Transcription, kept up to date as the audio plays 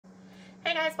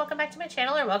Hey guys, welcome back to my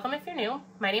channel, or welcome if you're new.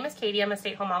 My name is Katie. I'm a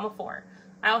stay-at-home mom of 4.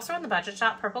 I also run the budget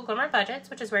shop PurpleGlimmerBudgets,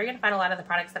 which is where you're going to find a lot of the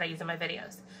products that I use in my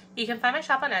videos. You can find my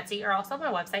shop on Etsy or also on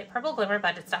my website,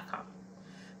 PurpleGlimmerBudgets.com.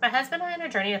 My husband and I are on a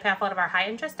journey to pay off a lot of our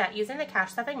high-interest debt using the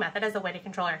cash stuffing method as a way to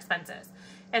control our expenses.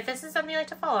 If this is something you'd like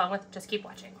to follow along with, just keep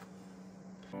watching.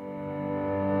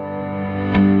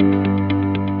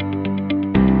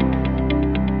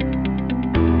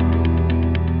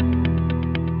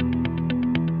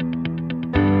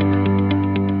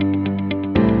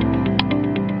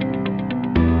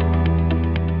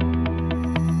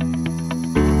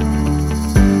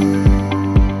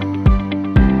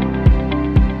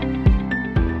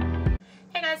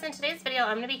 In today's video,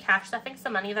 I'm going to be cash stuffing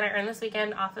some money that I earned this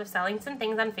weekend off of selling some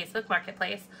things on Facebook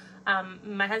Marketplace.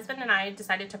 My husband and I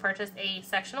decided to purchase a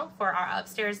sectional for our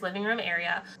upstairs living room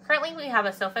area. Currently, we have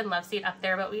a sofa and love seat up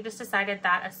there, but we just decided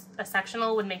that a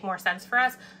sectional would make more sense for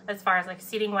us as far as like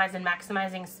seating wise and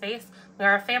maximizing space. We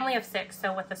are a family of 6,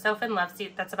 so with the sofa and love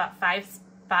seat, that's about 5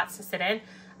 spots to sit in.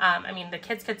 I mean, the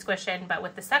kids could squish in, but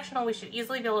with the sectional, we should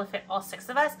easily be able to fit all 6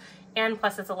 of us. And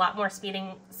plus, it's a lot more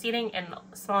seating in a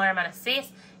smaller amount of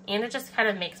space, and it just kind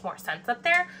of makes more sense up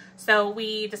there. So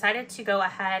we decided to go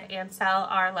ahead and sell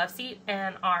our love seat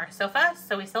and our sofa.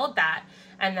 So we sold that.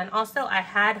 And then also, I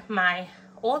had my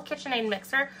old KitchenAid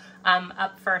mixer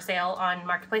up for sale on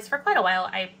Marketplace for quite a while.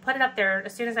 I put it up there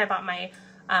as soon as I bought my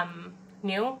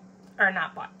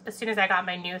as soon as I got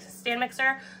my new stand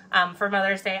mixer. For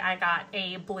Mother's Day, I got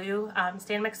a blue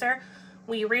stand mixer.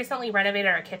 We recently renovated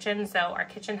our kitchen, so our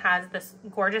kitchen has this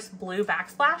gorgeous blue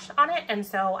backsplash on it, and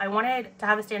so I wanted to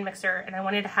have a stand mixer, and I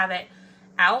wanted to have it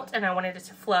out, and I wanted it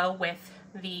to flow with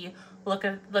the look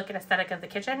and aesthetic of the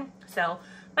kitchen. So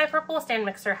my purple stand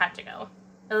mixer had to go.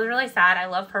 It was really sad. I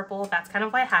love purple. That's kind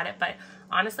of why I had it, but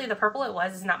honestly, the purple it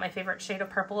was is not my favorite shade of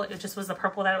purple. It just was the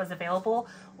purple that was available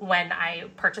when I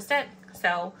purchased it.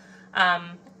 So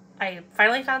I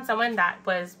finally found someone that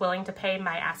was willing to pay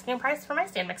my asking price for my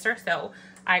stand mixer, so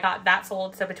I got that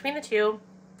sold. So between the two,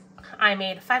 I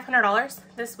made $500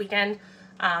 this weekend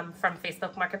from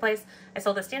Facebook Marketplace. I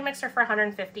sold the stand mixer for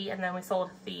 $150, and then we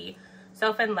sold the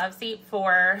sofa and love seat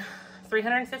for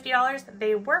 $350.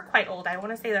 They were quite old. I want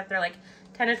to say that they're like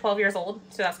 10 to 12 years old,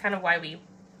 so that's kind of why we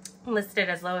listed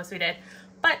as low as we did.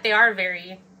 But they are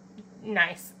very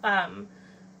nice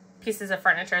pieces of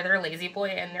furniture. They're lazy boy,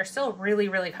 and they're still really,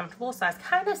 really comfortable, so I was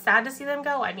kind of sad to see them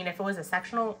go. I mean, if it was a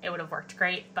sectional, it would have worked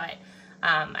great, but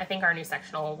I think our new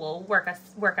sectional will work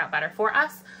out better for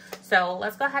us. So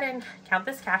let's go ahead and count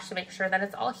this cash to make sure that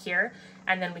it's all here,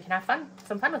 and then we can have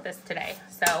some fun with this today.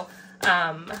 So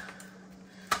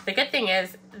the good thing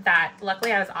is that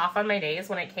luckily I was off on my days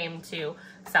when it came to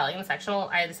selling the sectional.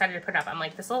 I decided to put it up. I'm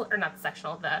like, not the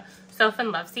sectional, the sofa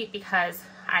and love seat, because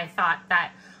I thought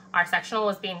that our sectional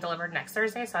was being delivered next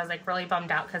Thursday, so I was like really bummed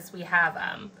out because we have,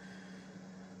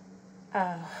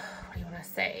 what do you want to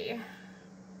say?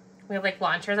 We have like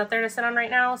lawn chairs up there to sit on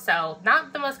right now, so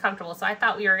not the most comfortable. So I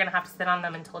thought we were going to have to sit on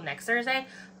them until next Thursday,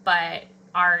 but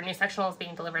our new sectional is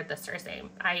being delivered this Thursday.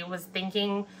 I was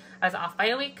thinking I was off by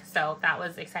a week, so that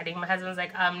was exciting. My husband was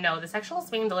like, no, the sectional is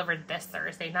being delivered this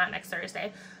Thursday, not next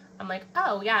Thursday. I'm like,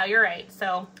 oh yeah, you're right.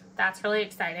 So that's really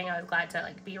exciting. I was glad to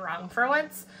like be wrong for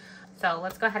once. So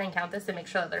let's go ahead and count this and make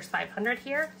sure that there's 500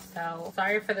 here. So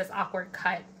sorry for this awkward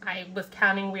cut. I was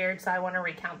counting weird, so I want to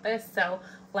recount this. So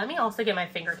let me also get my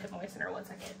fingertip moistener 1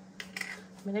 second.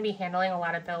 I'm going to be handling a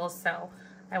lot of bills, so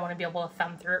I want to be able to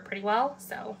thumb through it pretty well.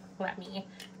 So let me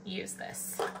use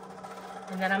this.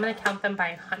 And then I'm going to count them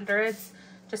by hundreds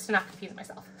just to not confuse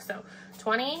myself. So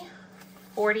 20,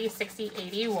 40, 60,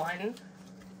 80, 1,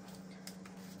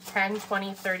 10,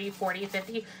 20, 30, 40,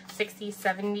 50, 60,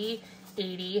 70,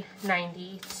 80,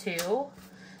 90, 2,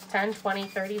 10, 20,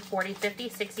 30, 40, 50,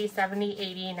 60, 70,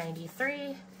 80,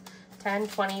 93, 10,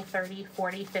 20, 30,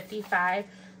 40, 55,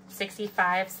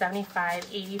 65, 75,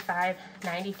 85,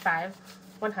 95,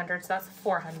 100, so that's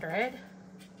 400.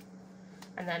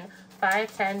 And then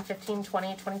 5, 10, 15,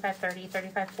 20, 25, 30,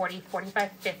 35, 40,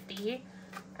 45, 50.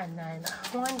 And then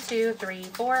 1, 2, 3,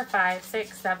 4, 5,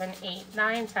 6, 7, 8,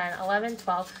 9, 10, 11,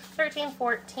 12, 13,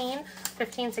 14,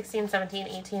 15, 16, 17,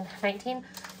 18, 19,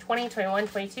 20, 21,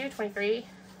 22, 23,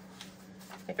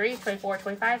 24,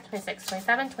 25, 26,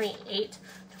 27, 28,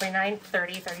 29,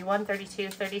 30, 31, 32,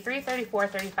 33, 34,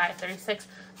 35, 36,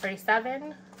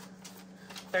 37,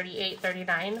 38,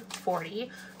 39,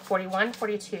 40, 41,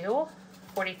 42,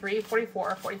 43,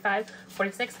 44, 45,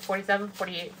 46, 47,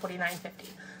 48, 49, 50.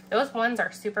 Those ones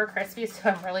are super crispy, so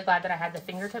I'm really glad that I had the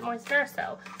fingertip moisture.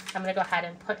 So I'm going to go ahead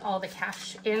and put all the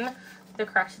cash in the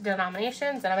correct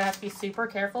denominations, and I'm going to have to be super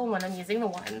careful when I'm using the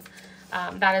ones.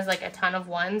 That is like a ton of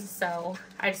ones, so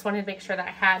I just wanted to make sure that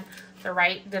I had the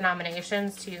right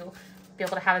denominations to be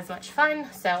able to have as much fun.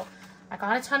 So I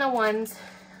got a ton of ones,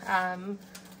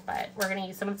 but we're going to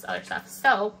use some of this other stuff.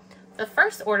 So the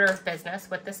first order of business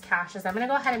with this cash is I'm going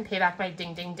to go ahead and pay back my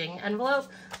Ding Ding Ding envelope.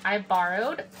 I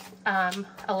borrowed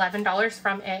 $11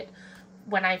 from it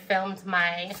when I filmed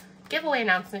my giveaway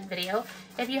announcement video.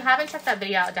 If you haven't checked that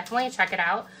video out, definitely check it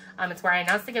out. It's where I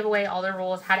announced the giveaway, all the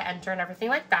rules, how to enter, and everything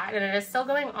like that. And it is still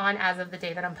going on as of the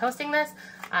day that I'm posting this.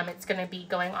 It's going to be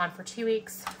going on for 2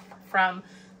 weeks from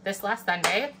this last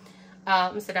Sunday.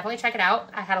 So definitely check it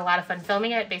out. I had a lot of fun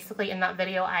filming it. Basically, in that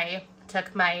video, I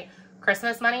took my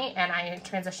Christmas money and I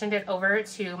transitioned it over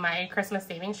to my Christmas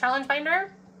Savings Challenge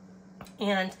binder.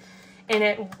 And in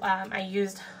it, I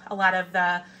used a lot of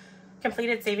the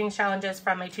completed savings challenges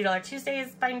from my $2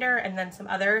 Tuesdays binder and then some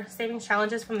other savings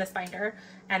challenges from this binder.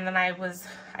 And then I was,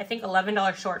 I think,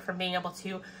 $11 short from being able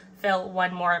to fill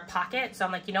one more pocket. So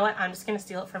I'm like, you know what, I'm just going to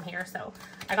steal it from here. So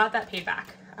I got that paid back.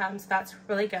 So that's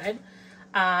really good.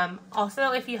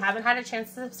 Also, if you haven't had a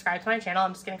chance to subscribe to my channel,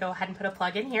 I'm just going to go ahead and put a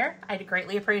plug in here. I'd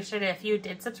greatly appreciate it if you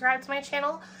did subscribe to my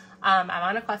channel. I'm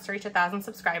on a quest to reach 1,000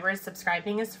 subscribers.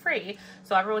 Subscribing is free.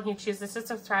 So everyone who chooses to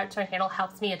subscribe to my channel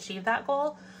helps me achieve that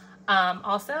goal.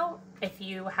 Also, if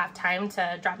you have time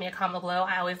to drop me a comment below,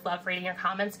 I always love reading your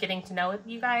comments, getting to know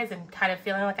you guys, and kind of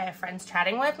feeling like I have friends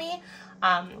chatting with me.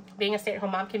 Being a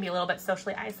stay-at-home mom can be a little bit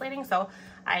socially isolating, so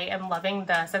I am loving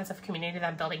the sense of community that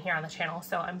I'm building here on the channel.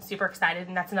 So I'm super excited,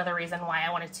 and that's another reason why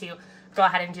I wanted to go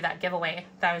ahead and do that giveaway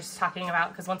that I was just talking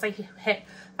about, because once I hit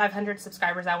 500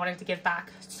 subscribers, I wanted to give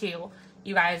back to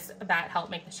you guys that help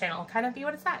make the channel kind of be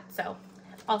what it's at. So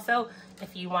also,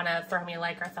 if you want to throw me a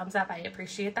like or a thumbs up, I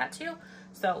appreciate that too.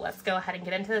 So let's go ahead and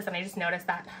get into this. And I just noticed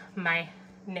that my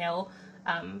nail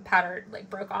powder like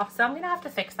broke off, so I'm gonna have to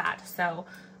fix that. So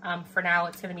for now,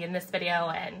 it's gonna be in this video,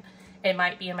 and it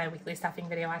might be in my weekly stuffing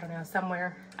video. I don't know,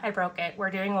 somewhere I broke it. We're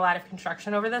doing a lot of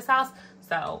construction over this house,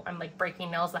 so I'm like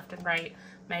breaking nails left and right.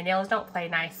 My nails don't play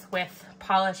nice with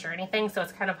polish or anything, so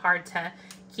it's kind of hard to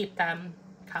keep them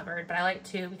covered. But I like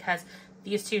to, because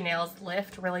these two nails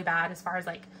lift really bad as far as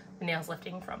like the nails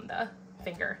lifting from the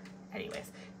finger.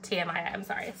 Anyways, TMI, I'm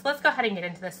sorry. So let's go ahead and get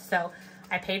into this. So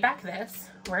I paid back this,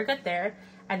 we're good there.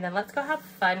 And then let's go have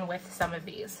fun with some of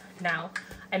these. Now,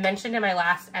 I mentioned in my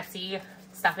last Etsy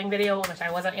stuffing video, which I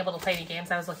wasn't able to play any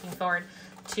games, I was looking forward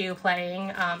to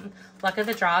playing Luck of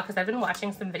the Draw, because I've been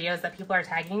watching some videos that people are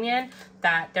tagging me in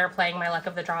that they're playing my Luck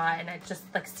of the Draw, and it just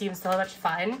like seems so much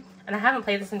fun. And I haven't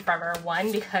played this in forever.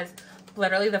 One, because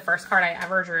literally the first card I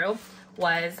ever drew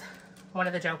was one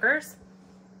of the Jokers.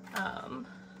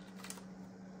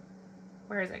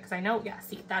 Where is it? Because I know, yeah,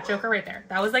 see, that Joker right there.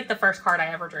 That was like the first card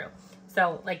I ever drew.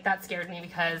 So like that scared me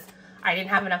because I didn't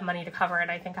have enough money to cover it.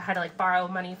 I think I had to like borrow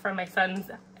money from my son's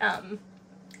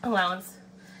allowance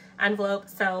envelope.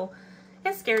 So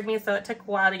it scared me, so it took a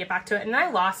while to get back to it. And then I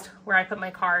lost where I put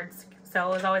my cards, so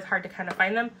it was always hard to kind of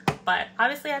find them. But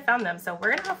obviously I found them, so we're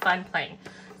gonna have fun playing.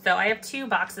 So I have two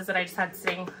boxes that I just had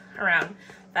sitting around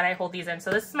that I hold these in. So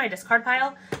this is my discard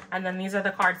pile, and then these are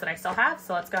the cards that I still have.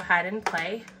 So let's go ahead and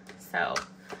play. So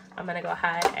I'm gonna go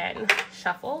ahead and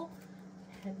shuffle,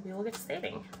 and we will get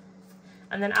saving.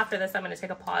 And then after this, I'm gonna take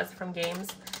a pause from games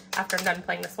after I'm done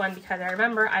playing this one, because I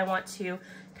remember I want to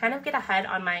kind of get ahead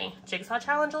on my Jigsaw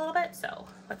challenge a little bit. So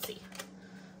let's see,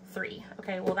 3.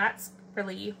 Okay, well that's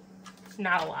really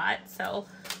not a lot. So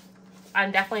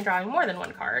I'm definitely drawing more than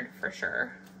one card for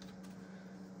sure.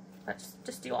 Let's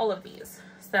just do all of these.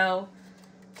 So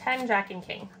 10, Jack, and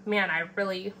King. Man, I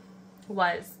really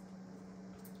was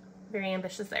very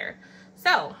ambitious there.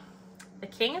 So the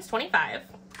King is 25.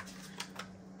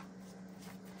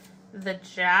 The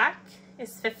Jack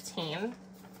is 15.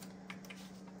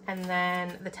 And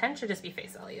then the 10 should just be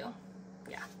face value.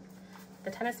 Yeah,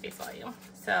 the 10 is face value.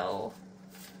 So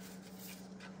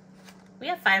we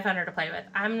have 500 to play with.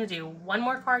 I'm gonna do one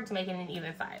more card to make it an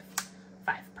even 5.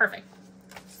 Perfect.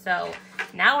 So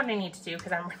now what I need to do,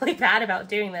 because I'm really bad about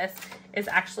doing this, is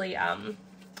actually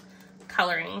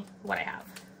coloring what I have.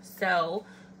 So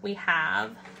we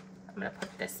have, I'm gonna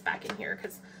put this back in here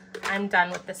because I'm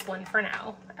done with this one for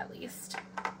now, at least.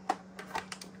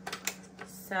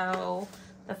 So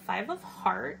the 5 of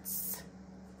Hearts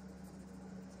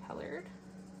colored.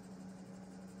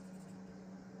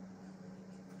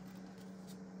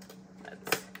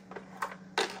 Let's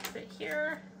put it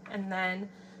here. And then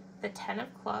the 10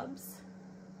 of Clubs.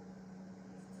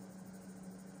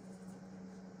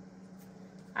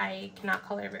 I cannot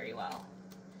color very well.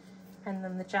 And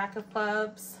then the Jack of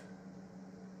Clubs.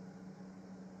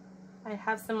 I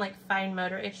have some like fine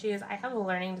motor issues. I have a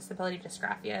learning disability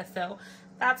dysgraphia, so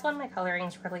that's when my coloring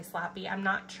is really sloppy. I'm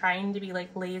not trying to be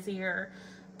like lazy or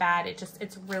bad.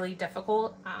 It's really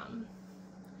difficult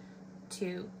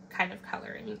to kind of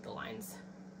color in the lines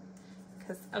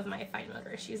because of my fine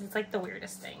motor issues. It's like the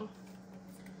weirdest thing.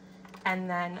 And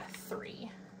then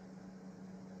 3.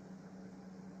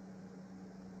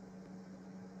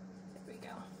 There we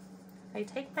go. If I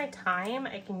take my time,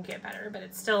 I can get better, but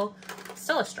it's still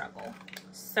a struggle.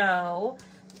 So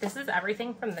this is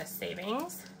everything from this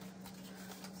savings.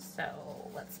 So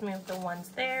let's move the ones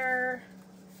there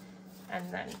and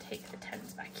then take the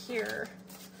 10s back here.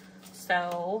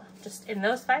 So just in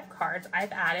those 5 cards,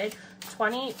 I've added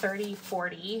 20, 30,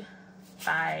 40,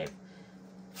 5,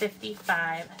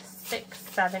 55, 6,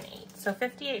 7, 8. So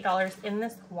 $58 in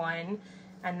this one,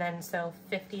 and then so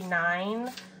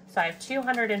 59. So I have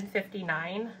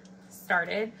 259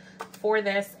 started for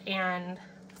this, and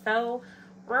so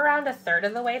we're around a third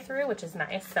of the way through, which is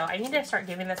nice. So I need to start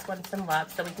giving this one some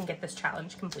love so we can get this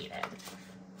challenge completed.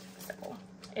 So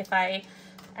if I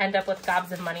end up with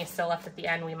gobs of money still left at the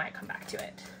end, we might come back to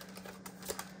it.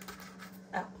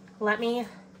 Oh, let me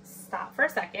stop for a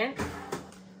second. So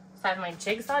I have my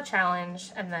Jigsaw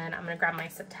challenge, and then I'm gonna grab my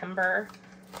September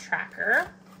tracker.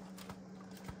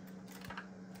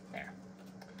 There.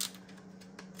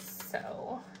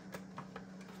 So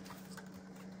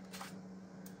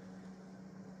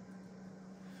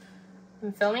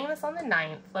I'm filming this on the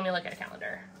 9th. Let me look at a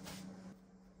calendar.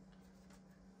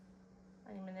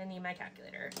 I'm gonna need my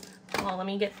calculator. Well, let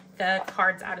me get the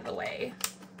cards out of the way.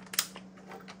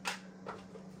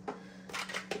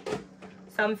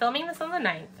 So I'm filming this on the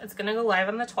 9th. It's gonna go live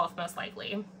on the 12th most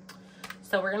likely.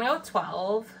 So we're gonna go with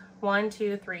 12. 1,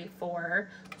 2, 3, 4.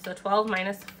 So 12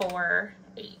 minus 4,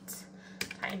 8.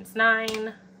 Times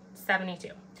 9, 72.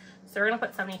 So we're gonna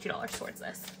put $72 towards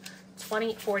this.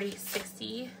 20, 40,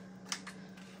 60,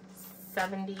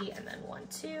 70, and then 1,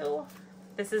 2.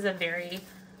 This is a very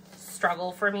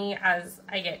struggle for me as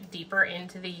I get deeper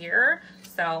into the year.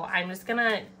 So I'm just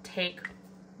gonna take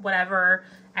whatever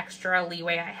extra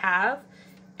leeway I have,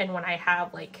 and when I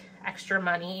have like extra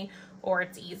money or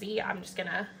it's easy, I'm just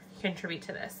gonna contribute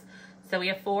to this. So we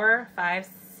have 4, 5,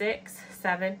 6,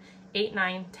 7, 8,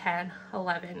 9, 10,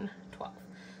 11, 12.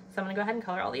 So I'm gonna go ahead and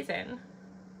color all these in.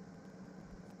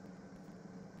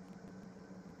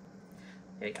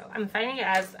 There we go. I'm finding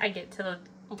as I get to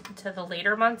the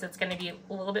later months, it's going to be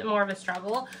a little bit more of a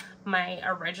struggle. My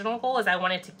original goal is I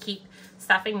wanted to keep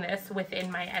stuffing this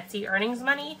within my Etsy earnings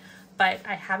money, but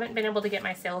I haven't been able to get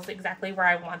my sales exactly where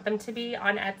I want them to be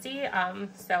on Etsy.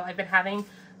 So I've been having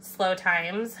slow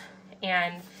times,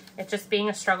 and it's just being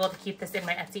a struggle to keep this in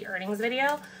my Etsy earnings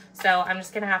video. So I'm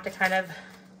just going to have to kind of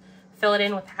fill it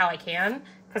in with how I can,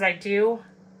 because I do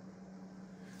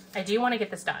want to get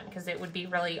this done, because it would be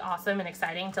really awesome and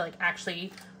exciting to like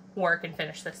actually work and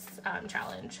finish this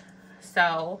challenge.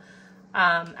 So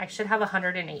I should have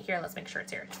 108 here. Let's make sure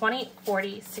it's here. 20,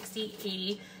 40, 60,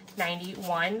 80,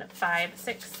 91, 5,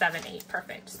 6, 7, 8.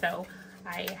 Perfect. So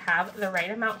I have the right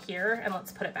amount here, and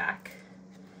let's put it back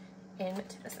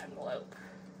into this envelope.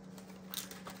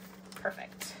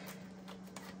 Perfect.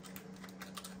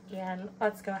 And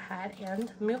let's go ahead and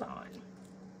move on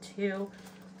to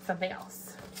something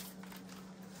else.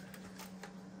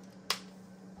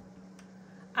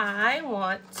 I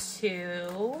want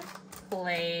to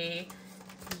play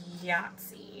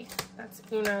Yahtzee. That's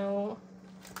Uno.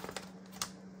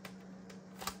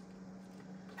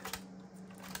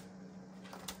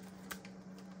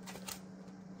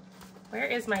 Where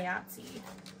is my Yahtzee?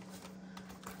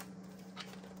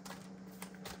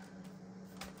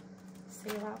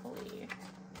 Saveopoly.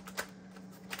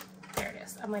 There it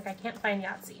is. I'm like, I can't find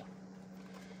Yahtzee.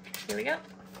 Here we go.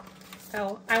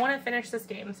 So I want to finish this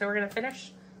game, so we're going to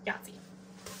finish Yahtzee.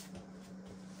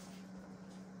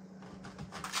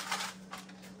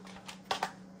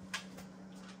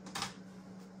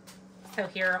 So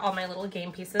here are all my little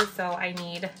game pieces. So I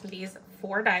need these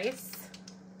 4 dice.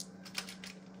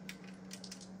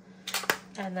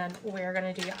 And then we're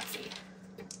going to do Yahtzee.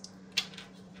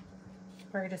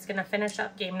 We're just going to finish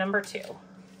up game number 2.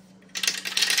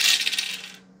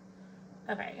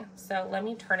 Okay, so let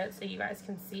me turn it so you guys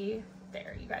can see.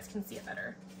 There, you guys can see it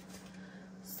better.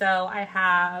 So I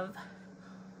have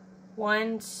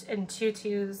 1 and 2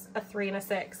 2s, a 3 and a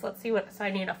 6. Let's see what, so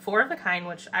I need a 4 of a kind,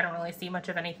 which I don't really see much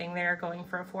of anything there going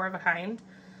for a 4 of a kind.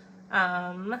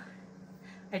 I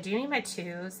do need my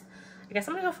 2s. I guess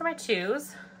I'm gonna go for my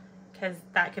 2s, because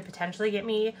that could potentially get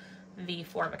me the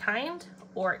 4 of a kind,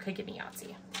 or it could get me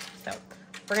Yahtzee. So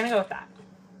we're gonna go with that.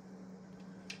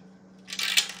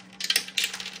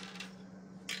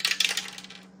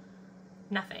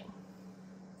 Nothing.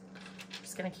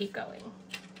 Just gonna keep going.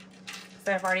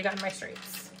 because I've already gotten my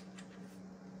straights.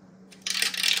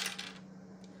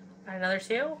 Got another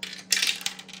 2.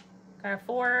 Got a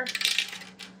 4.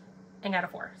 And got a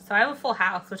 4. So I have a full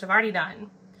house, which I've already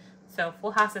done. So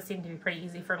full houses seem to be pretty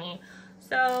easy for me.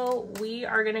 So we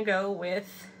are gonna go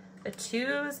with the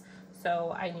 2s.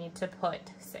 So I need to put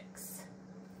 6.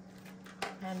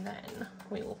 And then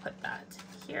we will put that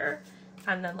here.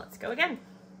 And then let's go again.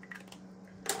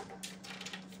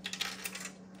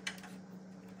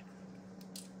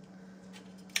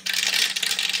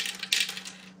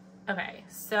 Okay,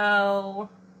 so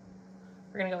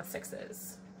we're gonna go with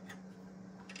 6s.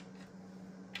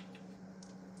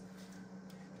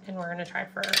 And we're gonna try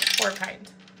for 4 of a kind.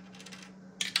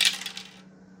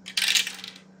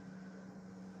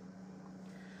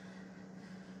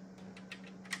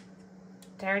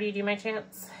 Did I already do my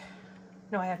chance?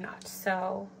 No, I have not.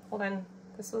 So, hold on.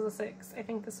 This was a 6. I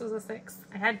think this was a 6.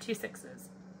 I had 2 6s.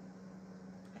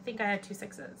 I think I had 2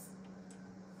 6s.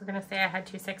 We're gonna say I had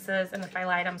 2 6s, and if I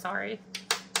lied, I'm sorry.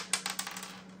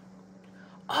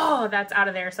 Oh, that's out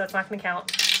of there, so it's not gonna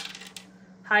count.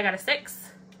 I got a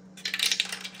 6.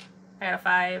 I got a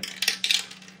 5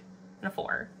 and a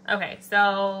 4. Okay,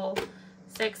 so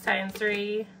 6 times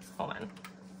 3, hold on.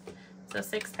 So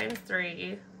 6 times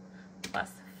 3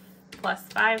 plus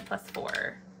 5 plus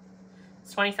 4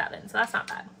 is 27, so that's not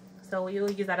bad. So we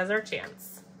will use that as our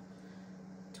chance.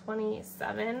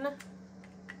 27.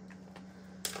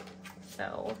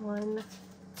 So 1,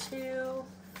 2,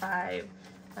 5,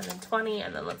 and then 20,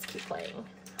 and then let's keep playing.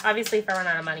 Obviously, if I run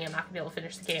out of money, I'm not going to be able to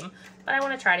finish the game, but I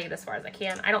want to try to get as far as I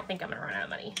can. I don't think I'm going to run out of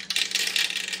money, because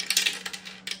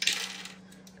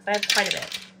I have quite a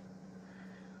bit.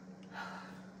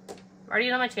 I've already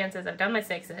done my chances. I've done my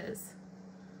 6s,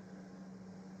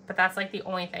 but that's like the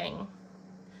only thing.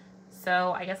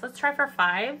 So I guess let's try for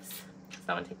 5s. So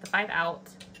I'm going to take the 5 out.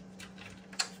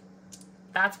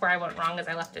 That's where I went wrong, is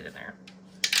I left it in there.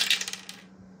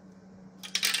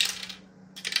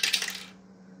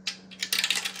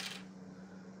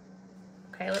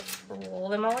 Okay, let's roll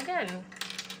them all again.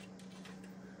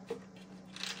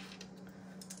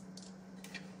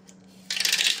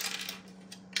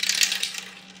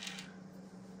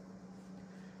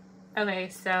 Okay,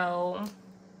 so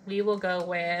we will go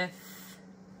with,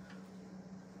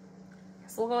 I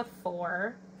guess we'll go with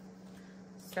 4.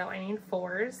 So I need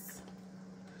 4s.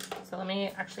 So let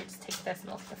me actually just take this and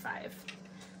look at 5.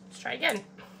 Let's try again.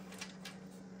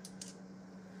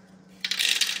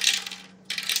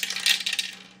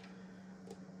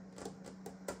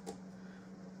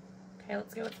 Okay,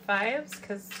 let's go with 5s,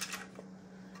 because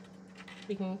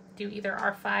we can do either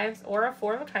our 5s or a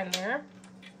 4 of a kind there.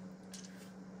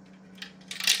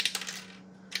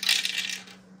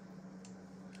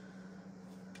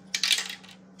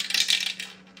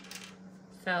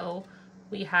 So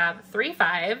we have 3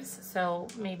 5s, so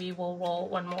maybe we'll roll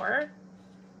 1 more.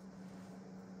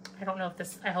 I don't know if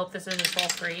this, I hope this isn't roll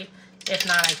 3. If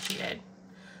not, I cheated.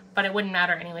 But it wouldn't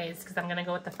matter anyways, because I'm going to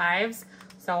go with the 5s.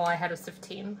 So all I had was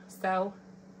 15. So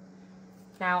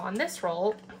now on this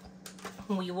roll,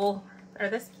 we will, or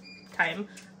this time,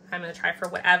 I'm going to try for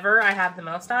whatever I have the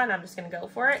most on. I'm just going to go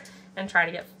for it and try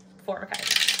to get 4 of a kind.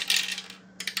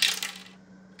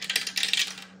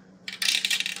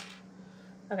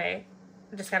 Okay,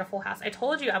 I just got a full house. I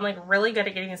told you I'm like really good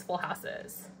at getting these full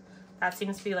houses. That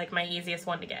seems to be like my easiest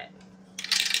one to get.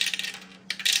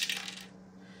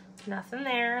 Nothing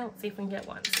there. Let's see if we can get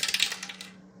ones.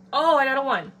 Oh, I got a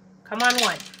 1. Come on,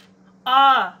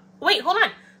 1. Wait, hold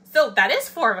on. So that is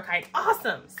 4 of a kind.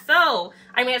 Awesome. So,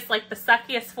 I mean, it's like the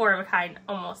suckiest 4 of a kind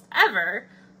almost ever,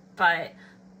 but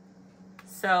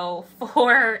so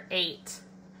 4, 8.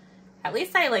 At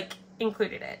least I like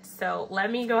included it. So let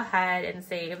me go ahead and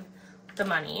save the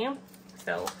money.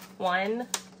 So 1,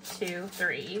 2,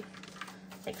 3.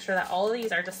 Make sure that all of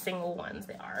these are just single ones.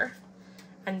 They are.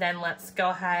 And then let's go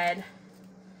ahead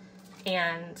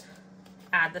and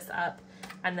add this up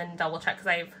and then double check, because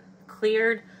I've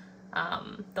cleared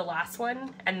the last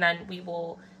one, and then we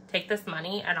will take this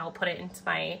money and I'll put it into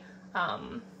my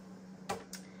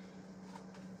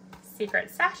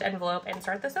secret stash envelope and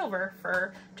start this over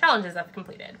for challenges I've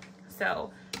completed.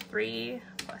 So 3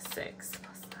 plus 6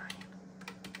 plus 9,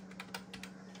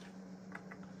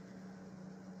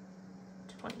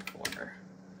 24,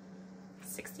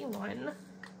 61.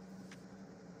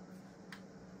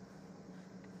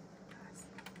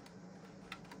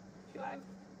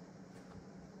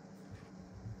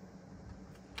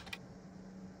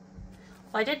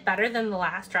 Well, I did better than the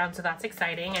last round, so that's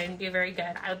exciting. I didn't do very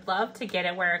good. I would love to get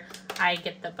it where I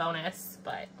get the bonus,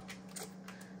 but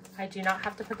I do not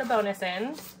have to put the bonus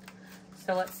in.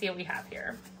 So let's see what we have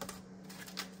here.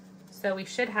 So we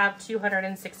should have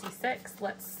 266.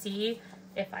 Let's see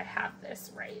if I have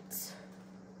this right.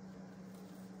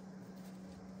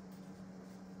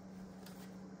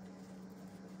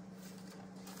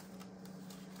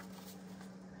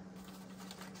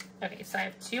 Okay, so I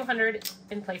have 200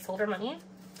 in placeholder money,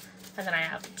 and then I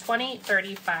have 20,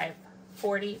 35,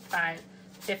 45,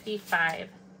 55,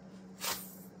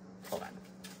 hold on,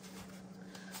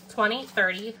 20,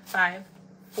 35,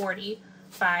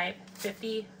 45,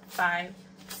 55,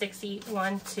 60,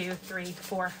 1, 2, 3,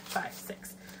 4, 5,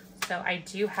 6. So I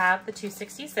do have the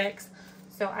 266.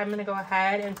 So I'm going to go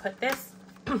ahead and put this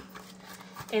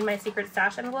in my secret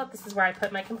stash envelope. This is where I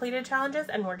put my completed challenges,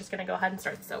 and we're just going to go ahead and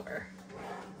start this over.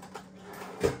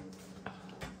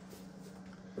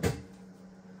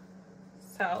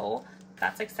 So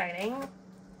that's exciting.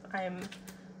 I'm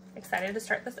excited to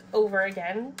start this over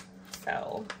again.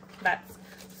 So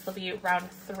this will be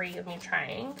round 3 of me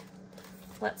trying.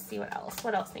 Let's see what else.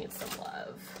 What else needs some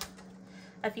love?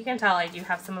 If you can tell, I do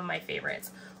have some of my favorites.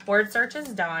 Word search is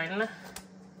done.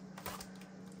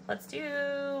 Let's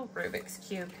do Rubik's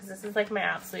Cube, because this is like my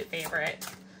absolute favorite.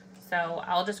 So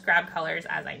I'll just grab colors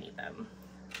as I need them.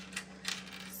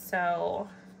 So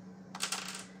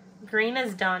green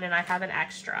is done, and I have an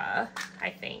extra, I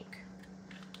think.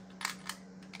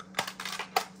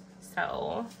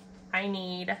 So I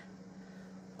need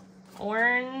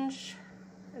orange.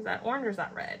 Is that orange or is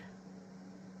that red?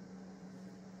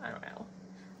 I don't know.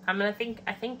 I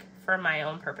think for my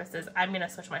own purposes, I'm gonna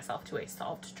switch myself to a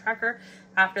solved tracker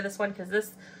after this one, because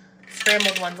this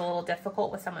scrambled one's a little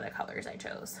difficult with some of the colors I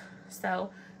chose. So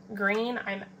green,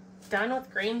 I'm done with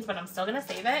greens, but I'm still gonna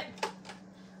save it.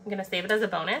 I'm gonna save it as a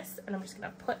bonus, and I'm just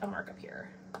gonna put a mark up here.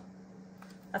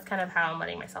 That's kind of how I'm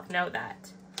letting myself know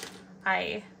that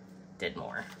I did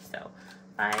more. So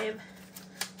 5,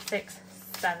 6,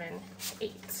 7,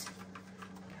 8.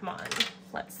 Come on,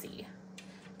 let's see.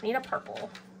 I need a purple.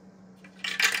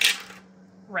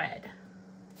 Red.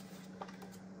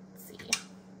 Let's see.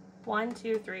 1,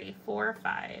 2, 3, 4,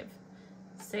 5,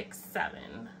 6,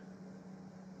 7.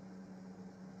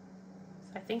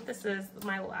 So I think this is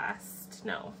my last,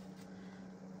 no.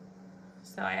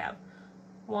 So I have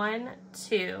 1,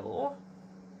 2,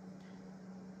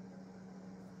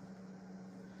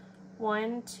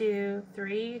 1, 2,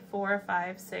 3, 4,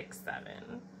 5, 6,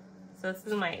 7. So this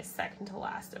is my second to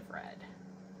last of red.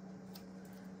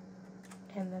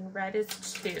 And then red is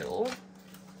 2.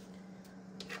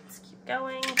 Let's keep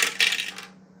going.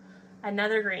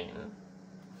 Another green.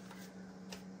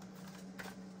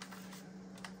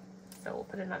 So we'll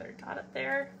put another dot up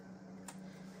there.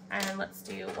 And let's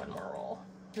do one more roll.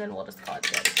 And then we'll just call it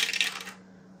good.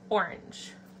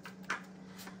 Orange.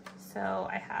 So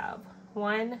I have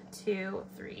 1, 2,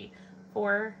 3,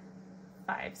 4,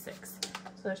 5, 6.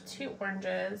 So there's 2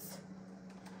 oranges.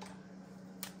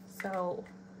 So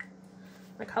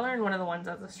the color in one of the ones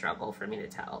was a struggle for me to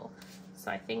tell. So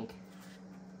I think,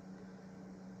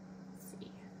 let's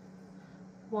see,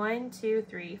 1, 2,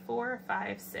 3, 4,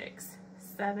 5, 6,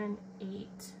 7, 8.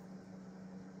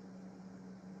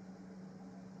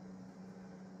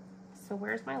 So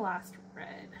where's my last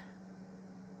red?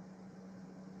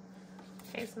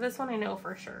 Okay, so this one I know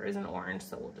for sure is an orange,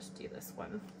 so we'll just do this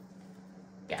one.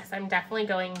 Yes, I'm definitely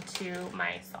going to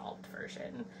my solved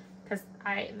version, because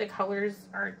the colors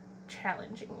are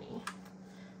challenging me.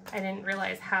 I didn't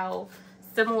realize how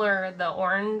similar the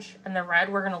orange and the red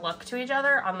were gonna look to each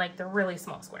other on like the really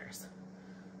small squares.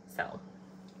 So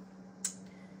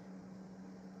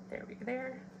there we go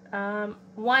there.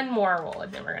 One more roll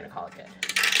and then we're gonna call it good.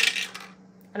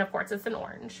 And of course it's an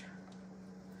orange.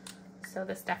 So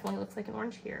this definitely looks like an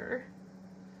orange here.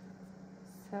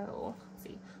 So let's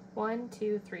see, 1,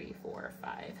 2, 3, 4,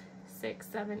 5, 6,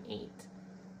 7, 8.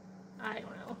 I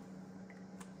don't know.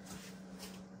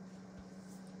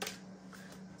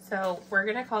 So we're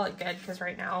gonna call it good, because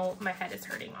right now my head is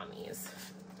hurting on these.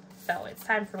 So it's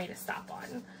time for me to stop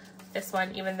on this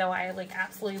one. Even though I like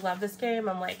absolutely love this game,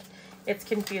 I'm like, it's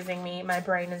confusing me. My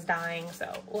brain is dying,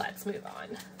 so let's move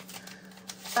on.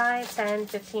 5, 10,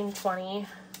 15, 20.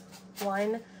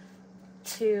 1,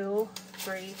 2,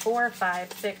 3, 4,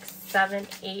 5, 6, 7,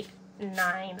 8,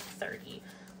 9, 30.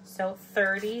 So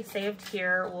 30 saved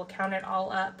here. We'll count it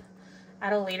all up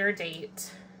at a later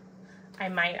date. I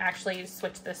might actually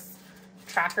switch this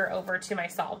tracker over to my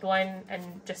solved one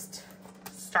and just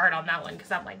start on that one,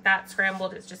 because I'm like, that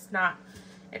scrambled is just not,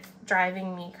 it's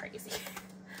driving me crazy.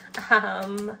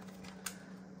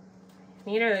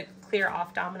 Need to clear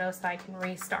off domino so I can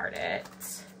restart it.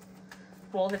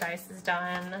 Roll the dice is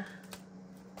done.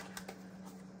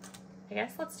 I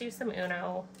guess let's do some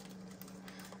Uno.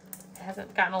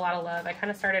 hasn't gotten a lot of love. I kind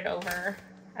of started over.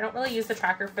 I don't really use the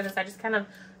tracker for this. I just kind of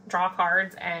draw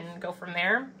cards and go from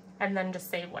there, and then just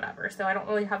save whatever. So I don't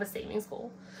really have a savings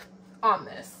goal on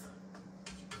this.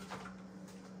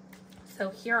 So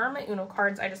here are my Uno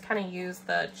cards. I just kind of use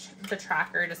the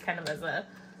tracker just kind of as a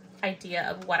idea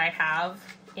of what I have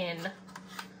in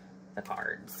the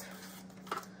cards.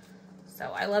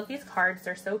 So I love these cards.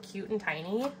 They're so cute and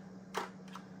tiny.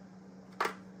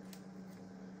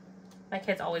 My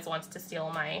kids always wants to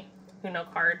steal my Uno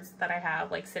cards that I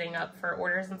have like sitting up for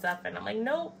orders and stuff, and I'm like,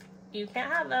 nope, you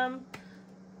can't have them.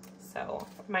 So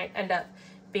I might end up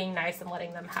being nice and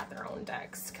letting them have their own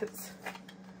decks because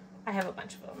I have a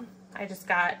bunch of them. I just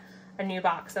got a new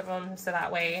box of them so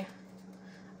that way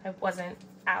I wasn't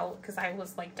out, because I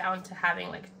was like down to having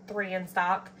like 3 in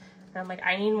stock, and I'm like,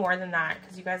 I need more than that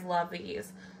because you guys love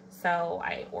these. So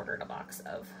I ordered a box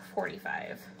of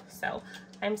 45. So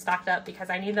I'm stocked up because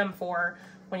I need them for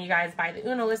when you guys buy the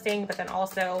Uno listing, but then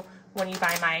also when you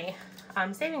buy my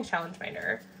savings challenge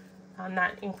binder.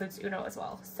 That includes Uno as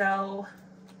well. So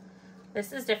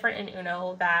this is different in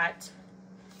Uno that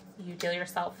you deal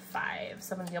yourself 5.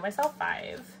 So I'm gonna deal myself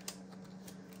 5.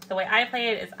 The way I play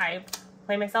it is I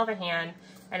play myself a hand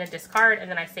and a discard, and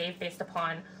then I save based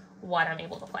upon what I'm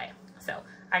able to play. So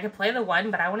I could play the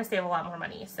 1, but I want to save a lot more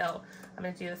money. So I'm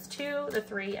going to do this 2, the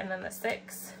 3, and then the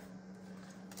 6.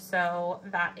 So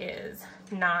that is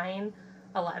 9,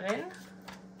 11.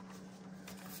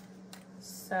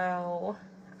 So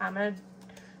I'm going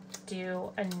to do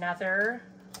another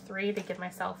 3 to give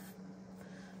myself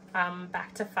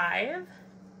back to 5, and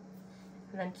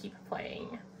then keep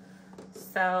playing.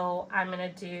 So I'm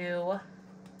going to do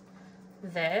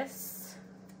this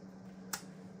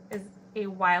is a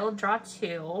wild draw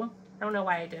 2. I don't know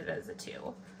why I did it as a 2.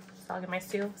 So I'll give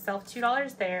myself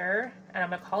 $2 there, and I'm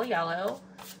going to call yellow.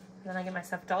 And then I give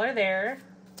myself $1 there.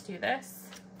 Do this.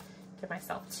 Give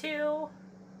myself 2.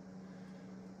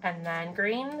 And then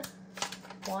green.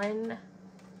 1.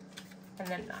 And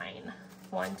then 9.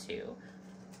 1, 2,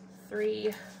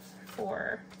 3,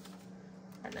 4.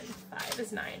 And then 5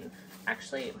 is 9.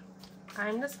 Actually,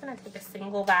 I'm just going to take a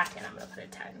single back and I'm going to put a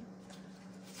 10.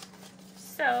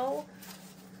 So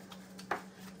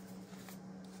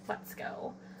let's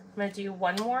go. I'm going to do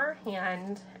one more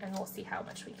hand and we'll see how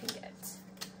much we can get.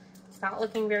 It's not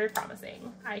looking very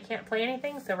promising. I can't play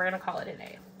anything, so we're going to call it a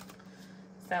day.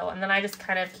 So, and then I just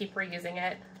kind of keep reusing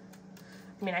it.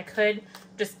 I mean, I could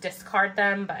just discard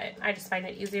them, but I just find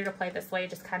it easier to play this way,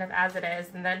 just kind of as it is.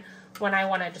 And then when I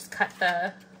want to just cut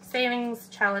the savings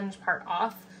challenge part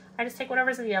off, I just take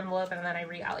whatever's in the envelope and then I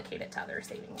reallocate it to other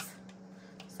savings.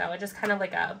 So it's just kind of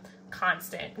like a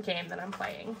constant game that I'm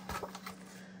playing.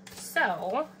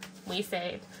 So we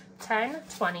saved 10,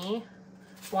 20,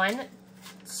 1,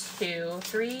 2,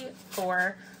 3,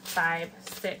 4, 5,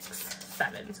 6,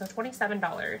 7. So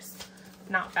 $27.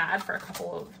 Not bad for a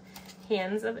couple of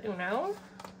hands of Uno.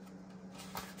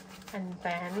 And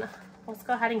then let's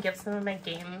go ahead and give some of my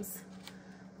games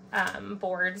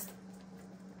boards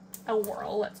a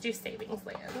whirl. Let's do Savings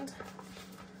Land.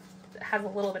 It has a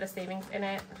little bit of savings in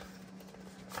it.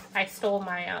 I stole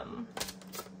my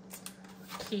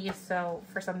key so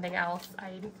for something else.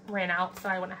 I ran out, so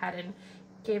I went ahead and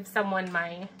gave someone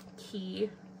my key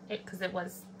because it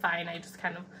was fine. I just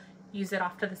kind of used it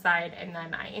off to the side, and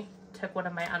then I took one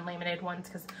of my unlimited ones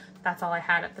because that's all I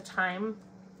had at the time.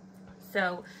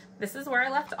 So this is where I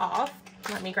left off.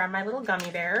 Let me grab my little gummy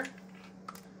bear.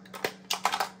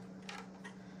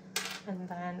 And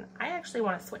then I actually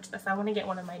want to switch this. I want to get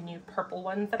one of my new purple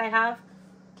ones that I have.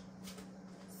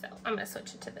 So I'm going to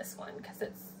switch it to this one because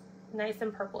it's nice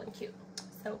and purple and cute.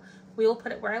 So we will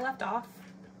put it where I left off.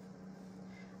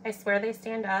 I swear they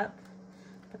stand up,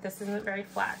 but this isn't very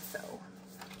flat, so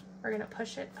we're going to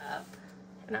push it up,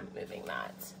 and I'm moving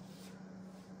that.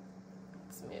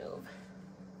 Let's move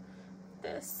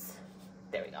this.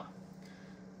 There we go.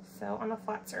 So on a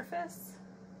flat surface,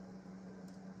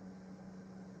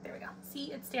 there we go.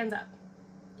 See, it stands up.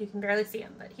 You can barely see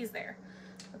him, but he's there.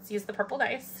 Let's use the purple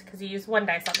dice, because you use 1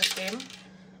 dice on this game.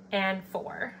 And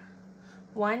 4.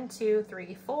 1, 2,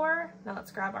 3, 4. Now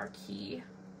let's grab our key.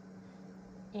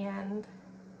 And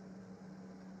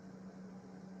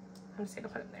I'm just going to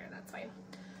put it there. That's fine.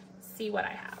 See what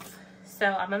I have. So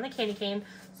I'm on the candy cane,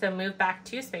 so move back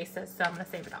 2 spaces, so I'm going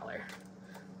to save $1.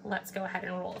 Let's go ahead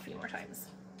and roll a few more times.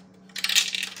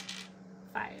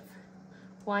 5.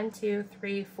 1, 2,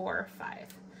 3, 4, 5.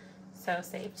 So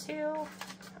save 2.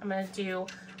 I'm going to do,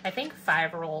 I think,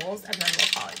 5 rolls, and then we'll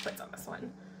call it quits on this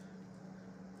one.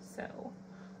 So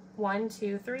 1,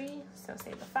 2, 3. So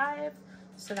save a 5.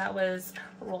 So that was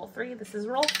roll 3. This is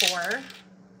roll 4.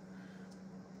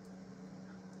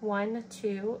 1,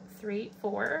 2, 3,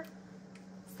 4,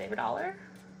 save $1.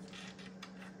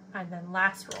 And then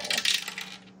last roll,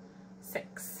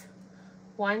 6.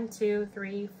 1, 2,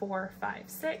 3, 4, 5,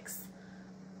 6.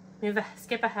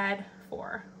 Skip ahead,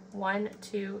 4. 1,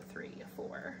 2, 3,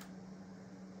 4.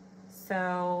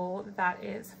 So that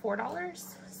is $4.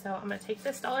 So I'm gonna take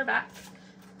this $1 back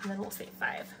and then we'll save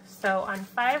 5. So on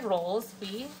 5 rolls,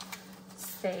 we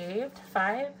saved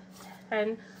 5,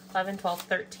 10, 11, 12,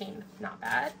 13. Not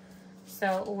bad.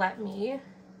 So let me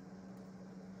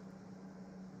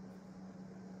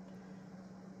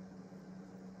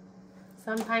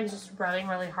sometimes just rubbing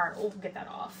really hard will get that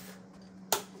off.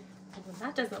 And when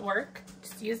that doesn't work,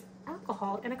 just use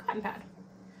alcohol and a cotton pad.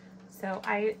 So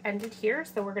I ended here,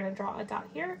 so we're gonna draw a dot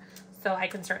here so I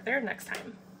can start there next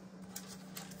time.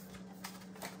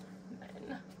 And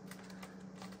then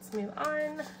let's move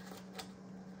on.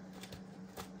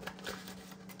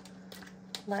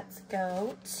 Let's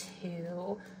go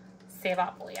to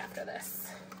Saveopoly after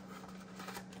this,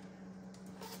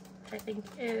 which I think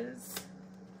is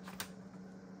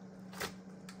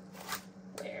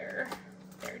where,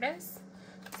 there it is.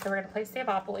 So we're gonna play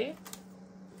Saveopoly,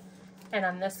 and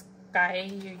on this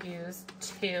guy you use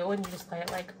 2 and you just play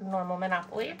it like normal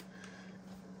Monopoly.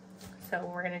 So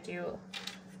we're gonna do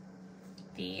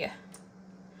the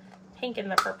pink and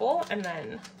the purple, and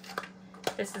then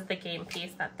this is the game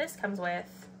piece that this comes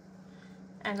with.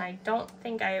 And I don't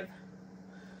think I've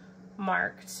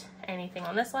marked anything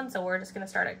on this one, so we're just gonna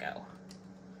start at go.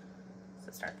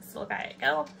 So start this little guy at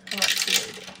go, and let's see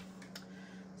what we do.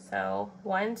 So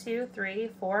 1, 2, 3,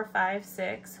 4, 5,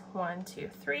 6, 1, 2,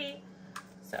 3.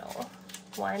 So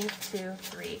 1, 2,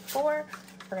 3, 4.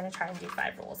 We're gonna try and do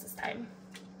 5 rolls this time.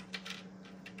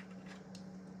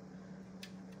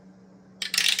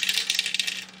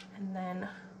 And then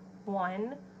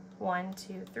 1, 1,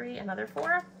 2, 3, another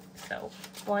 4. So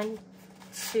 1,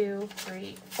 2,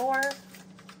 3, 4.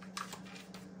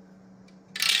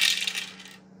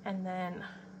 And then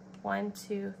 1,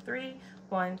 2, 3,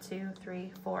 1, 2,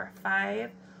 3, 4,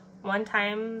 5. One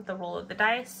time the roll of the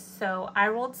dice. So I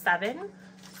rolled 7.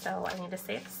 So I need to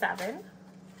save 7.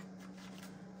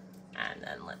 And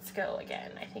then let's go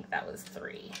again. I think that was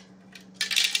 3.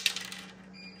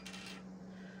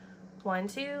 1,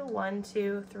 2, 1,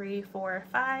 2, 3, 4,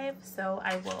 5. So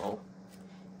I will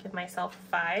give myself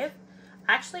 5.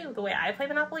 Actually, the way I play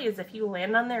Monopoly is if you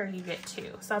land on there, you get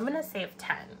 2. So I'm gonna save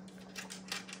 10.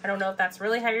 I don't know if that's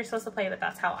really how you're supposed to play, but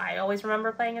that's how I always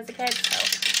remember playing as a kid.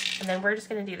 So, and then we're just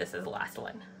gonna do this as the last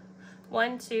one.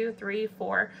 1, 2, 3,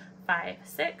 4, 5,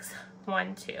 6.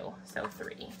 1, 2. So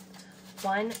 3.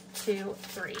 1, 2,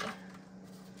 3.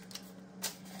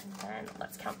 And then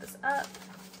let's count this up.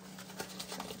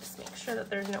 Let me just make sure that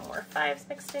there's no more 5s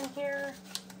mixed in here.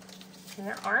 And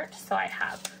there aren't. So I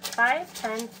have 5,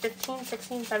 10, 15,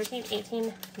 16, 17,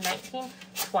 18, 19,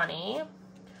 20.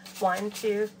 1,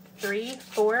 2, 3,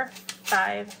 4,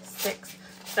 5, 6,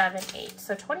 7, 8.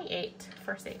 So 28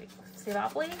 for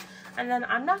Saveopoly. And then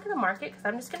I'm not going to mark it because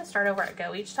I'm just going to start over at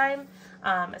go each time,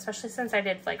 especially since I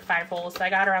did like 5 rolls. So I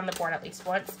got around the board at least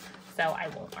once, so I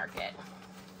won't mark it.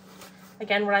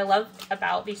 Again, what I love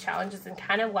about these challenges and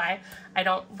kind of why I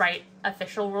don't write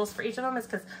official rules for each of them is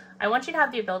because I want you to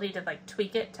have the ability to like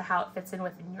tweak it to how it fits in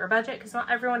within your budget, because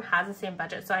not everyone has the same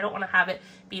budget. So I don't want to have it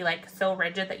be like so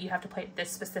rigid that you have to play it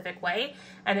this specific way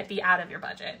and it be out of your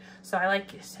budget. So I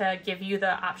like to give you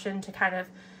the option to kind of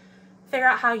figure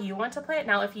out how you want to play it.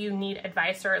 Now, if you need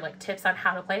advice or like tips on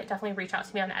how to play it, definitely reach out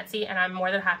to me on Etsy, and I'm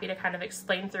more than happy to kind of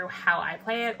explain through how I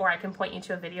play it, or I can point you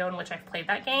to a video in which I've played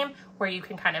that game where you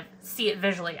can kind of see it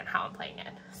visually and how I'm playing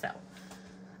it. So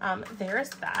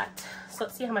there's that. So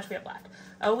let's see how much we have left.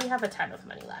 Oh, we have a ton of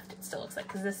money left, it still looks like,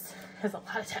 because this has a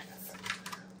lot of 10s.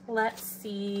 Let's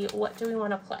see, what do we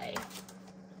want to play?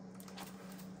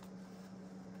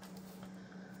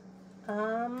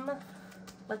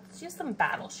 Let's do some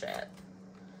Battleship.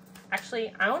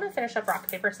 Actually, I want to finish up rock,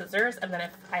 paper, scissors, and then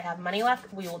if I have money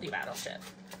left, we will do Battleship.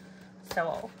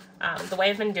 So the way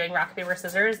I've been doing rock, paper,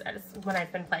 scissors is when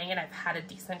I've been playing it, I've had a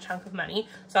decent chunk of money,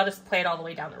 so I'll just play it all the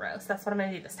way down the row. So that's what I'm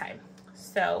going to do this time.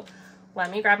 So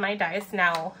let me grab my dice.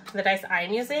 Now, the dice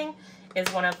I'm using is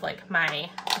one of like my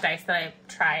dice that I've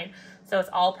tried. So it's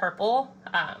all purple.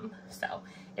 So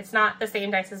it's not the same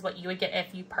dice as what you would get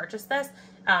if you purchased this.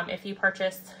 If you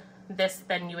purchased this,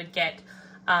 then you would get,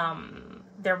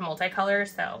 they're multicolor,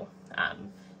 so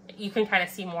you can kind of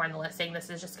see more in the listing. This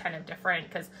is just kind of different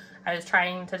because I was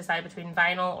trying to decide between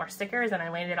vinyl or stickers, and I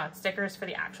landed on stickers for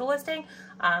the actual listing,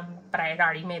 but I had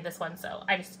already made this one, so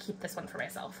I just keep this one for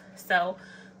myself. So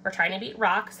we're trying to beat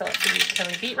rock, so let's see, can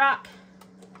we beat rock?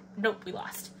 Nope, we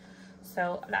lost.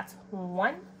 So that's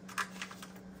 1.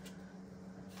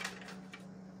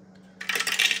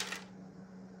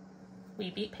 We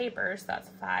beat paper, so that's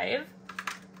 5.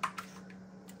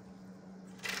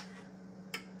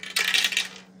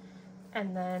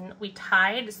 And then we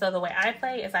tied, so the way I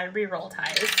play is I re-roll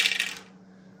ties.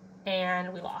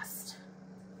 And we lost.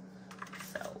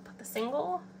 So put the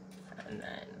single, and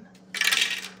then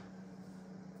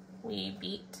we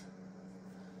beat.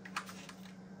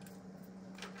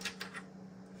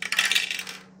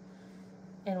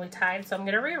 And we tied, so I'm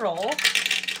gonna re-roll.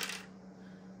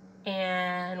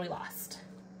 And we lost.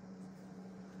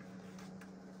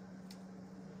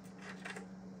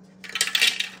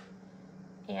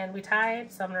 And we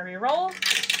tied, so I'm gonna re-roll.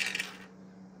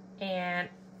 And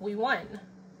we won.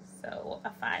 So a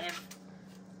 5.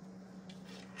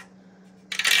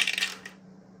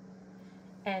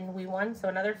 And we won, so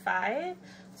another 5.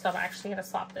 So I'm actually gonna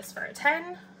swap this for a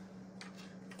 10.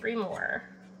 3 more.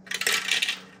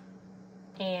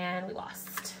 And we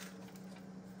lost.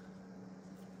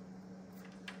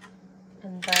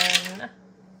 And then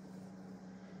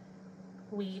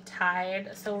we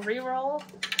tied, so re-roll.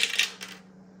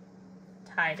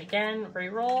 Tied again,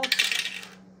 re-roll.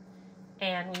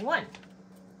 And we won.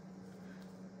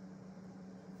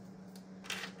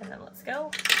 And then let's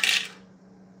go.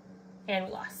 And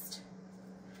we lost.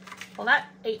 Well, that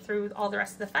ate through all the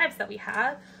rest of the 5s that we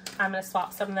had. I'm going to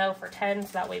swap some though for 10,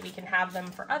 so that way we can have them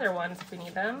for other ones if we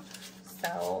need them.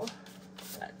 So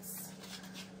let's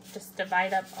just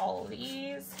divide up all of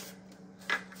these.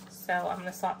 So I'm going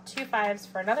to swap 2 5s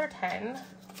for another 10,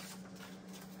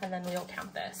 and then we'll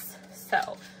count this.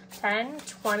 So 10,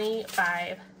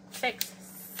 25, 6,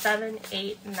 7,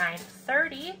 8, 9,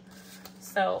 30.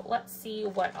 So let's see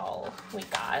what all we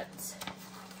got.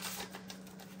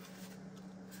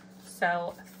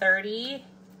 So 30,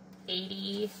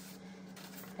 80,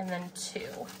 and then 2.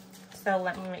 So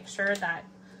let me make sure that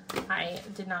I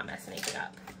did not mess anything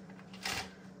up.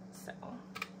 So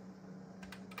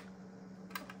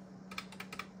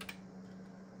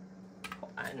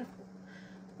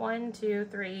 1, 2,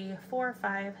 3, 4,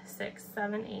 5, 6,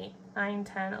 7, 8, 9,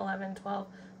 10, 11, 12,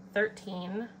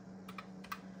 13.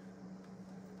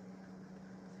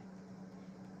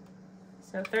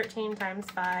 So 13 times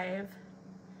 5,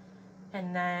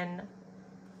 and then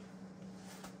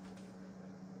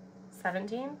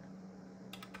 17.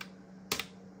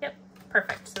 Yep,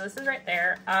 perfect. So this is right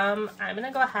there. I'm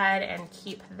gonna go ahead and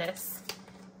keep this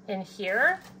in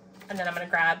here, and then I'm gonna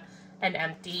grab an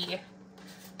empty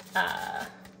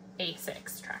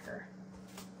A6 tracker.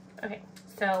 Okay,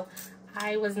 so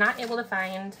I was not able to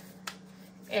find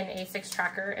an A6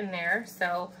 tracker in there,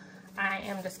 so I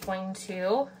am just going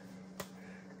to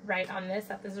write on this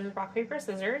that this is rock, paper,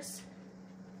 scissors.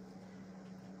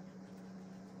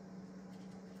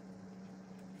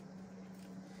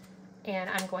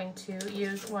 And I'm going to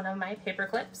use one of my paper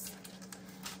clips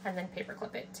and then paper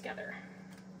clip it together.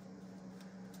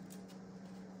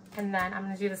 And then I'm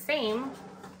going to do the same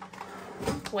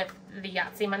with the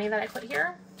Yahtzee money that I put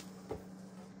here,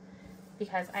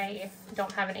 because I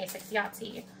don't have an A6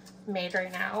 Yahtzee made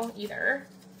right now either.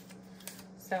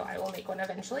 So I will make one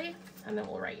eventually, and then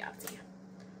we'll write Yahtzee.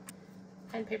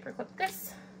 And paper clip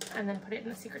this, and then put it in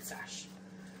the secret stash.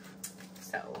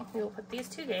 So we will put these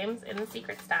 2 games in the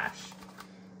secret stash,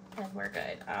 and we're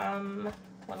good.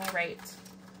 Let me write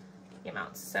the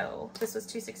amounts. So this was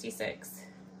 266,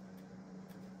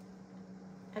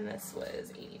 and this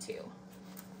was 82.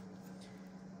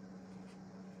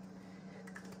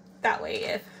 That way,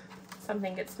 if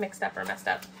something gets mixed up or messed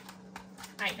up,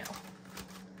 I know.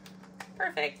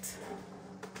 Perfect.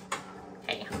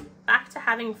 Okay, back to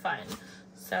having fun.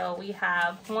 So we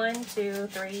have 1, 2,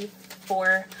 3,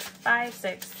 4, 5,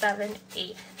 6, 7,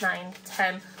 8, 9,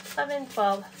 10, 11,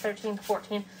 12, 13,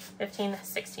 14, 15,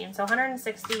 16. So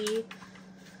 160,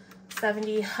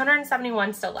 70,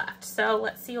 171 still left. So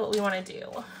let's see what we want to do.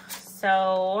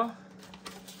 So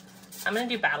I'm going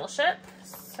to do Battleship.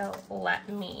 So let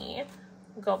me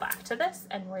go back to this,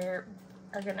 and we're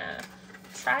going to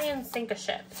try and sink a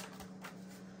ship.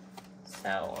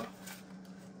 So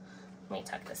let me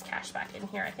tuck this cash back in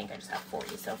here. I think I just have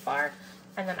 40 so far.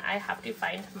 And then I have to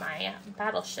find my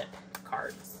Battleship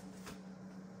cards.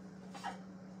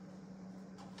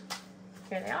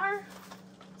 Here they are.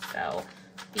 So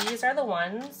these are the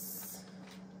ones.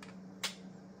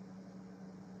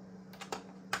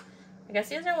 I guess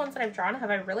these are the ones that I've drawn.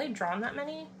 Have I really drawn that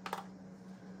many?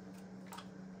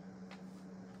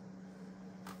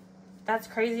 That's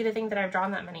crazy to think that I've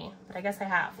drawn that many, but I guess I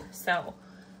have. So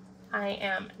I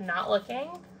am not looking.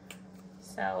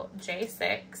 So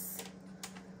J6,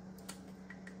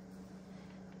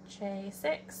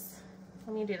 J6.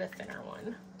 Let me do the thinner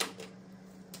one.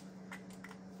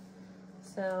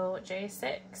 So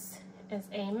J6 is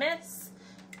a miss,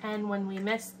 and when we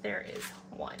miss, there is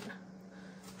 1.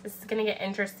 This is gonna get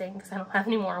interesting because I don't have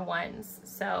any more 1s.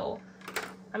 So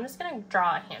I'm just gonna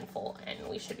draw a handful and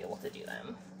we should be able to do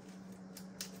them.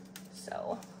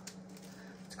 So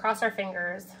let's cross our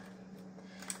fingers.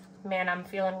 Man, I'm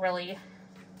feeling really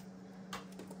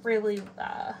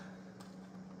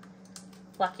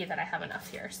lucky that I have enough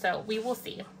here. So we will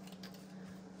see.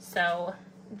 So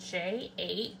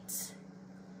J8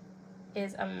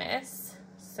 is a miss.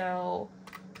 So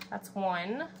that's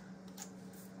 1.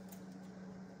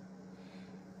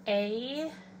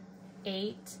 A8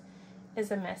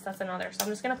 is a miss. That's another. So I'm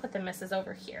just going to put the misses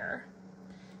over here.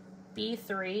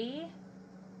 B3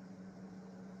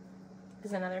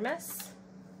 is another miss.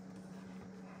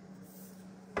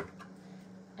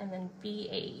 And then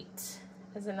B8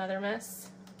 is another miss.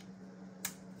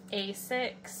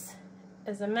 A6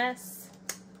 is a miss.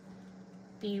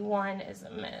 B1 is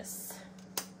a miss.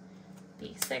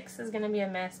 B6 is going to be a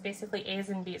miss. Basically, A's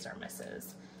and B's are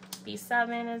misses.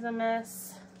 B7 is a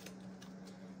miss.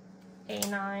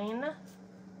 A9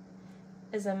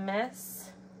 is a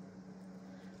miss.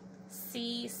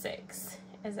 C6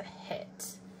 is a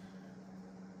hit.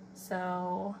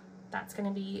 So that's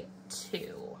going to be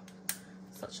 2.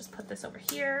 So let's just put this over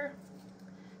here.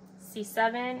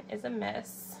 C7 is a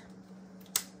miss.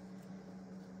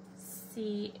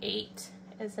 C8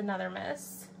 is another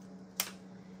miss.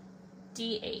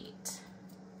 D8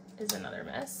 is another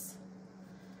miss.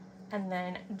 And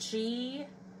then G5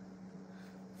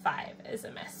 is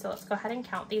a miss. So let's go ahead and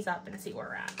count these up and see where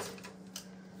we're at.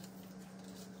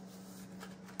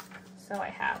 So I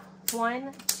have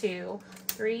 1, 2,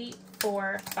 3,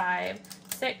 4, 5,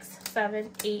 6, 7,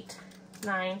 8,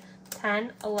 9,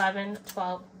 10, 11,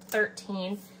 12,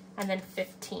 13, and then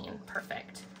 15.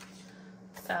 Perfect.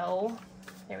 So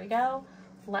there we go.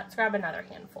 Let's grab another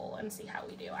handful and see how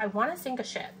we do. I want to sink a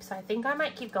ship, so I think I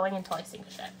might keep going until I sink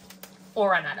a ship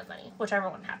or run out of money, whichever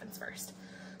one happens first.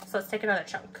 So let's take another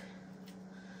chunk.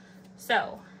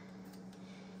 So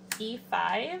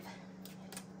E5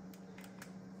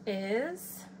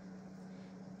 is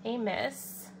a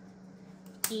miss.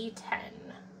 E10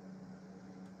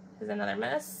 is another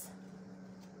miss.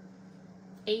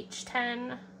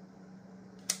 H10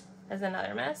 is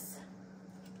another miss.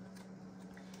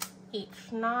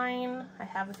 H9, I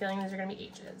have a feeling these are going to be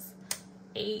H's.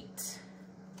 8,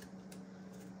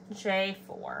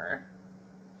 J4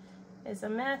 is a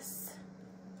miss.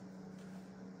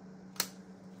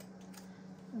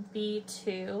 B2,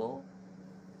 it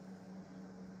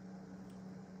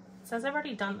says I've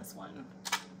already done this one.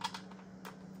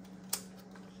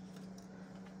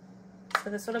 So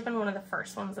this would have been one of the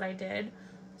first ones that I did.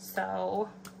 So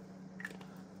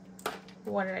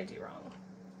what did I do wrong?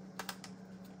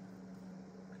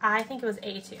 I think it was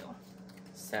A2.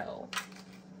 So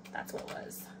that's what it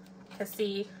was. Because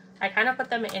see, I kind of put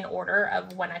them in order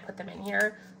of when I put them in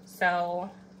here.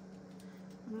 So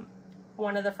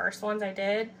one of the first ones I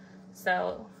did.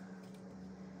 So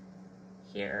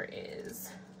here is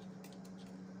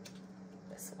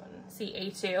this one. See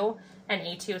A2, and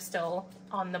A2 is still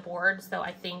on the board. So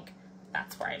I think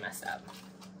that's where I messed up.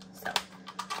 So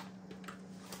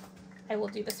I will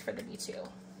do this for the B2.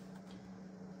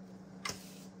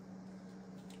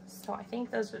 So I think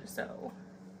those are, so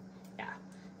yeah.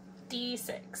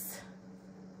 D6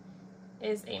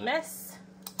 is a miss.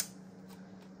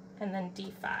 And then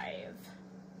D5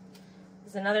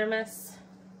 is another miss.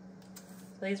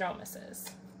 So these are all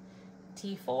misses.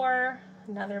 D4,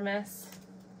 another miss.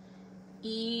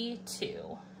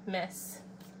 E2, miss.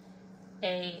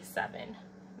 A7,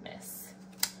 miss.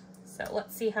 So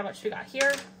let's see how much we got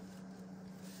here.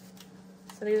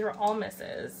 So these were all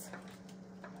misses.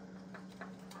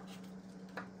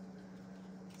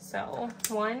 So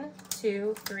 1,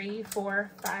 2, 3,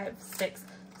 4, 5, 6,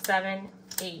 7,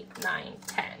 8, 9,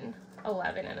 10,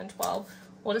 11, and then 12.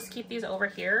 We'll just keep these over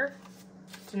here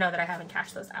to know that I haven't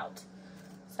cashed those out.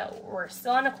 So we're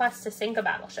still on a quest to sink a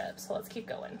battleship, so let's keep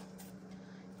going.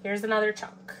 Here's another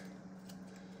chunk.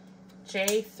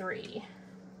 J3.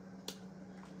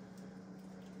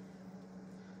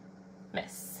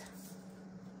 Miss.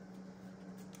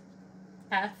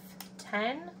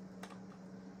 F10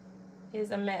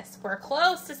 is a miss. We're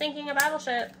close to sinking a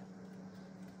battleship.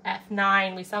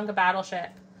 F9, we sunk a battleship.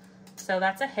 So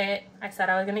that's a hit. I said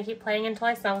I was going to keep playing until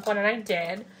I sunk one, and I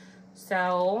did.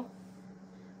 So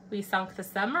we sunk the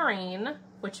submarine,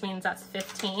 which means that's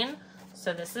 15.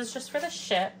 So this is just for the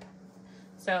ship.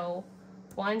 So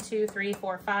 1, 2, 3,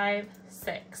 4, 5,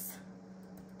 6.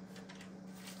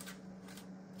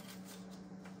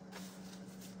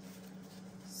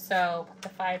 So put the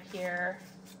 5 here.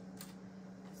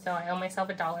 So I owe myself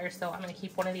 $1, so I'm going to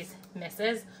keep one of these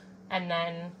misses, and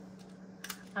then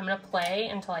I'm going to play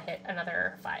until I hit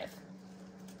another 5.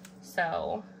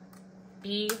 So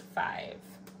B5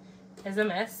 is a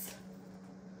miss.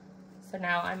 So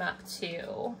now I'm up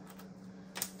to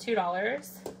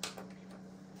 $2.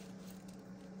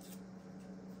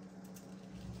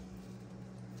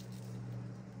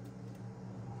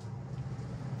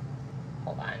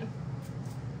 Hold on.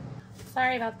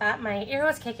 Sorry about that. My ear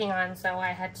was kicking on, so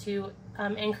I had to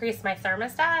increase my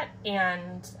thermostat,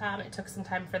 and it took some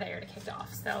time for the air to kick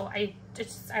off. So I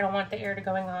don't want the air to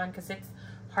going on because it's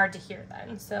hard to hear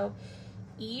then. So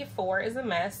E4 is a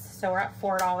miss, so we're at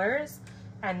 $4,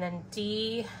 and then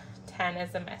D10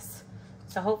 is a miss.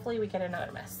 So hopefully we get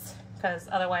another miss, because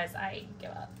otherwise I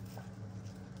give up.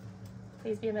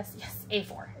 Please be a miss. Yes,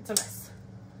 A4, it's a miss.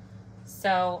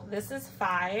 So this is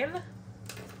 5.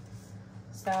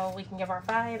 So we can give our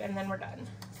 5 and then we're done.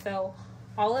 So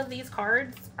all of these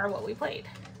cards are what we played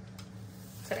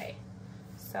today.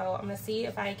 So I'm gonna see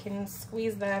if I can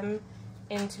squeeze them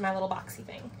into my little boxy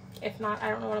thing. If not,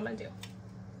 I don't know what I'm gonna do.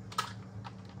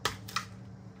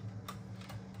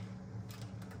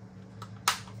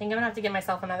 I think I'm gonna have to get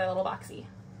myself another little boxy.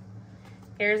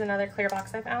 Here's another clear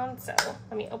box I found, so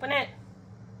let me open it.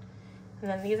 And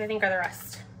then these I think are the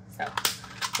rest. So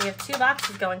we have 2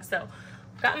 boxes going, so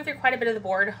we've gotten through quite a bit of the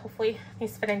board. Hopefully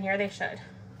these fit in here, they should.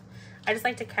 I just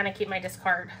like to kind of keep my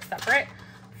discard separate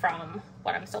from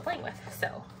what I'm still playing with.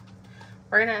 So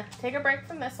we're gonna take a break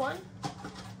from this one,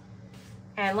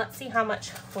 and let's see how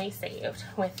much we saved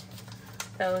with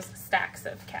those stacks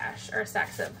of cash, or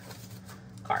stacks of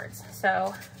cards.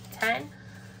 So 10,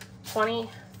 20,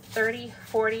 30,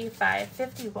 45,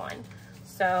 51.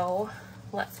 So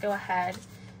let's go ahead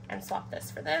and swap this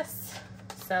for this.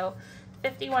 So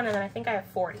 51, and then I think I have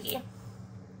 40.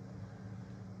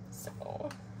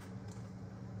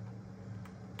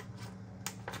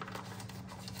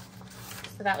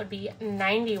 So that would be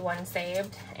 91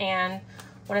 saved, and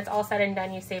when it's all said and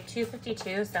done, you save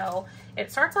 252. So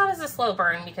it starts out as a slow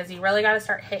burn because you really got to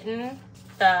start hitting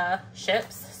the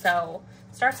ships. So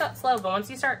it starts out slow, but once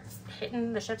you start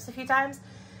hitting the ships a few times,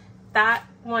 that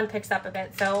one picks up a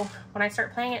bit. So when I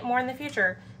start playing it more in the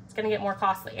future, it's going to get more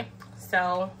costly.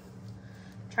 So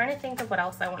I'm trying to think of what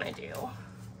else I want to do.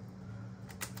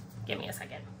 Give me a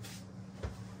second.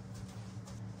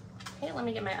 Okay, let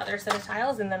me get my other set of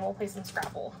tiles, and then we'll play some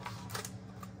Scrabble.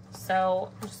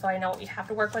 So just so I know what we have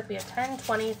to work with, we have 10,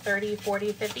 20, 30,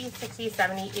 40, 50, 60,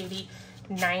 70, 80,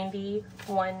 90,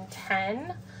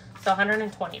 110. So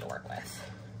 120 to work with.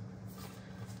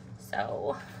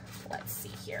 So let's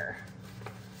see here.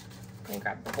 I'm gonna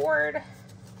grab the board,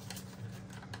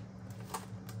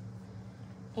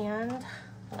 and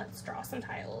let's draw some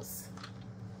tiles.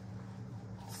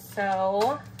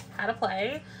 So how to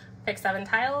play: pick 7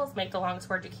 tiles, make the longest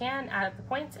word you can, add up the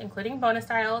points, including bonus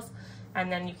tiles,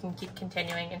 and then you can keep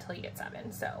continuing until you get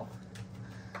 7. So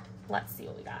let's see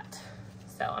what we got.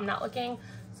 So I'm not looking.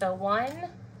 So 1,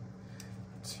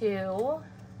 2,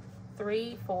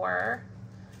 3, 4,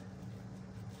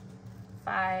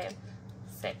 5,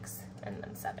 6, and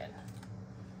then 7.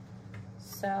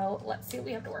 So let's see what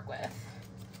we have to work with.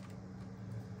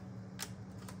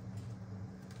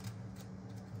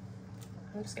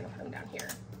 I'm just gonna put them down here.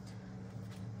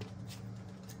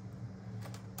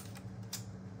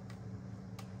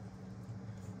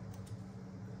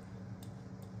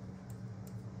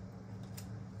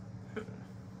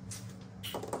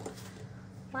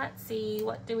 Let's see,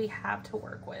 what do we have to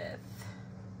work with?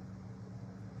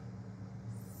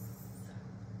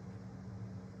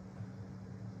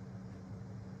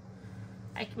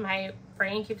 My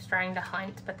brain keeps trying to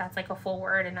hunt, but that's like a full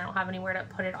word and I don't have anywhere to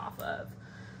put it off of.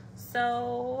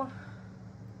 So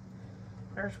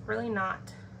there's really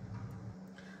not,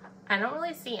 I don't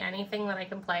really see anything that I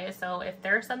can play. So if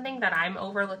there's something that I'm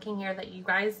overlooking here that you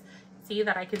guys see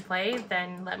that I could play,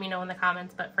 then let me know in the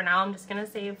comments. But for now, I'm just gonna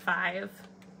save 5,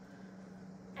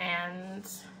 and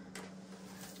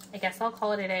I guess I'll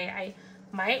call it a day. I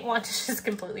might want to just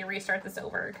completely restart this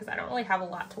over because I don't really have a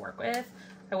lot to work with.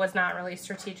 I was not really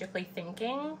strategically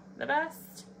thinking the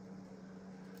best.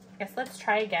 I guess let's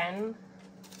try again.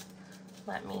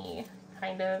 Let me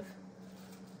kind of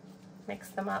mix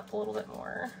them up a little bit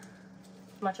more,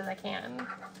 as much as I can.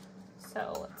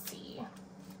 So let's see.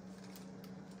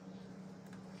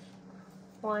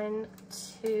 1,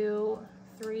 2,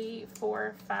 3,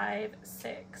 4, 5,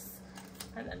 6,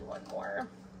 and then one more.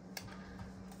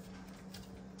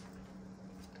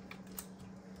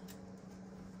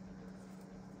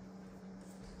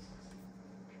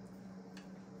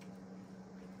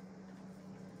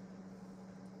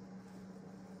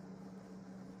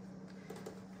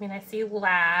 I mean, I see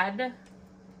lad.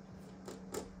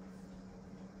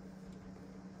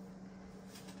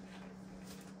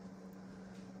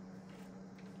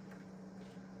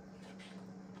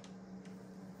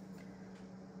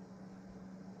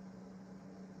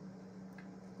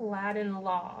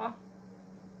 Lad-in-law.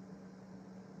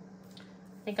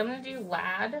 I think I'm gonna do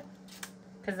lad,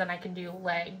 because then I can do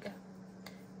leg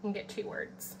and get 2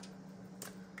 words.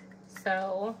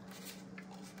 So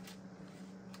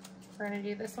we're gonna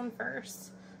do this one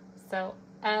first. So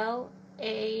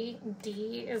L-A-D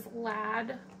is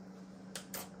lad.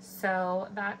 So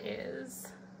that is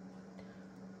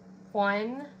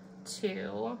 1,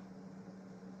 2.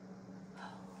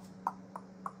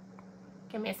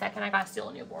 Give me a second, I gotta steal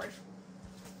a new board.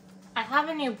 I have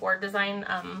a new board design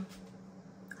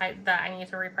that I need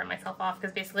to reprint myself off,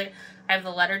 because basically I have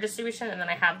the letter distribution and then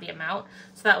I have the amount,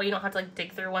 so that way you don't have to like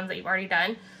dig through ones that you've already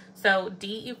done. So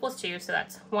D equals 2, so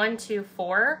that's 1, 2,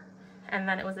 4, and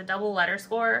then it was a double letter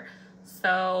score,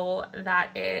 so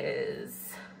that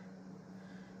is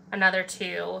another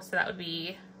 2, so that would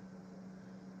be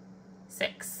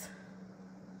 6.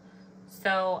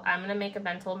 So I'm gonna make a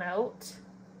mental note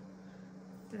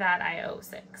that I owe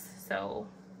 6. So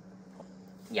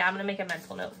yeah, I'm gonna make a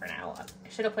mental note for now. I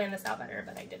should have planned this out better,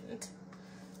 but I didn't.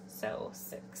 So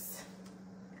 6.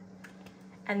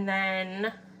 And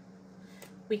then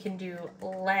we can do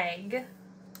leg,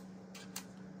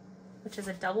 which is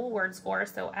a double word score.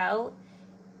 So L-E-G.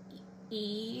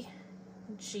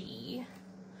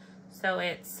 So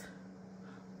it's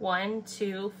 1,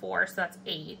 2, 4, so that's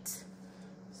 8.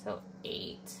 So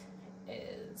 8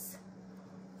 is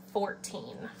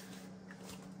 14.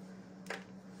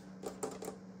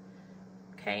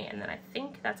 Okay, and then I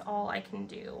think that's all I can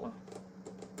do.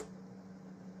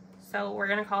 So we're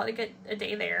gonna call it a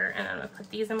day there, and I'm gonna put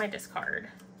these in my discard.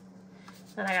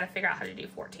 Then I gotta figure out how to do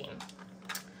 14.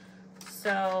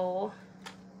 So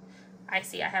I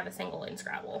see I have a single in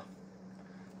Scrabble.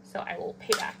 So I will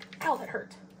pay back. Ow, that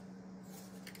hurt.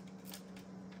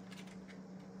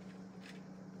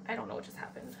 I don't know what just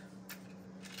happened.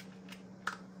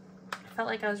 I felt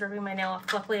like I was ripping my nail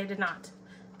off. Luckily I did not,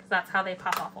 because that's how they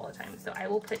pop off all the time. So I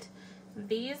will put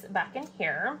these back in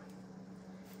here,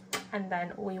 and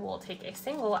then we will take a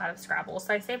single out of Scrabble.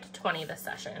 So I saved 20 this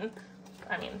session.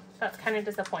 I mean, that's kind of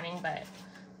disappointing, but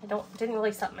I didn't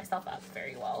really set myself up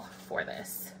very well for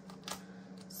this.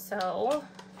 So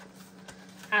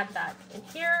add that in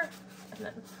here, and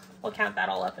then we'll count that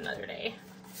all up another day.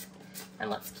 And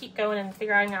let's keep going and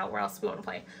figuring out where else we want to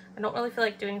play. I don't really feel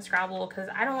like doing Scrabble because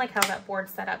I don't like how that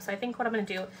board's set up. So I think what I'm going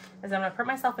to do is I'm going to print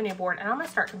myself a new board, and I'm going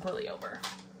to start completely over.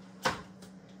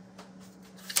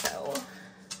 So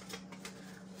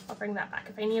I'll bring that back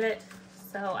if I need it.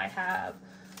 So I have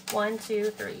 1,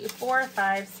 2, 3, 4,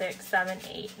 5, 6, 7,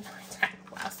 8, 9, 10.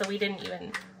 Wow, so we didn't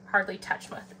even hardly touch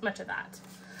much of that.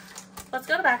 Let's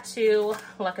go back to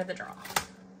luck of the draw,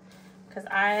 because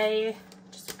I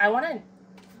want to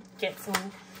get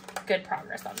some good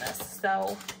progress on this.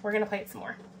 So we're gonna play it some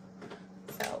more.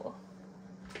 So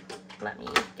let me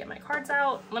get my cards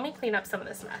out. Let me clean up some of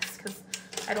this mess, because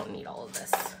I don't need all of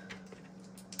this.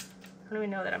 I don't even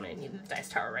know that I'm gonna need the dice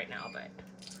tower right now, but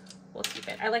we'll keep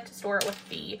it. I like to store it with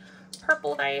the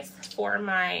purple dice for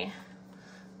my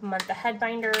month ahead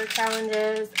binder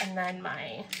challenges, and then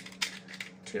my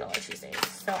 $2 Tuesdays.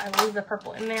 So I will leave the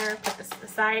purple in there, put this to the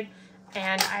side,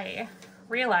 and I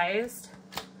realized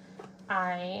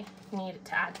I need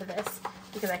to add to this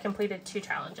because I completed 2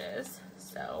 challenges.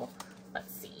 So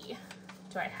let's see.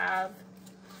 Do I have,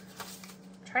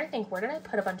 I'm trying to think, where did I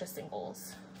put a bunch of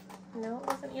singles? No, it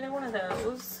wasn't either one of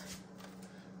those.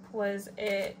 Was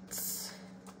it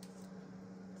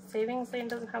Savings Lane?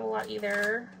 Doesn't have a lot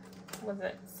either. Was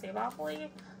it Saveopoly?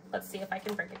 Let's see if I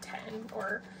can break a 10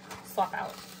 or swap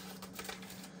out.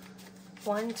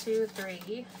 1, 2,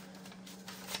 3,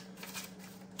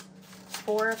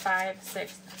 4, 5,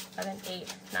 6, 7,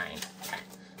 8, 9, 10.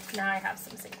 Now I have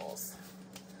some singles.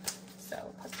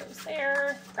 So put those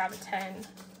there, grab a 10,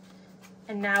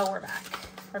 and now we're back.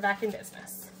 We're back in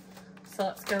business. So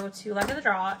let's go to luck of the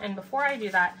draw, and before I do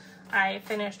that, I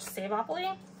finished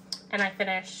Saveopoly, and I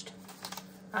finished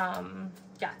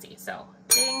Yahtzee. So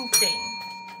ding, ding.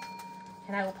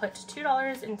 And I will put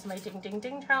 $2 into my ding, ding,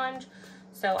 ding challenge.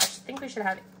 So I think we should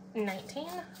have 19.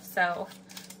 So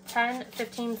 10,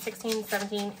 15, 16,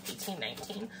 17, 18,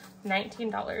 19.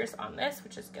 $19 on this,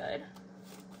 which is good.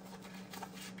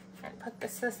 And put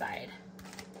this to the side.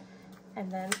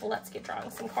 And then let's get drawing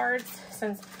some cards.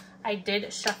 Since I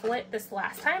did shuffle it this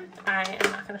last time, I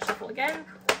am not going to shuffle again.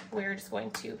 We're just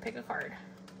going to pick a card.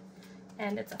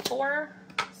 And it's a 4,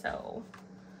 so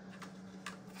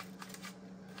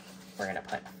we're gonna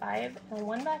put 5 and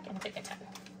 1 back and take a 10.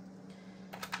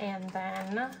 And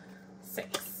then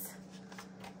 6.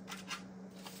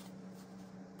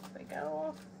 There we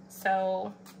go.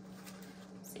 So,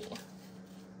 let's see.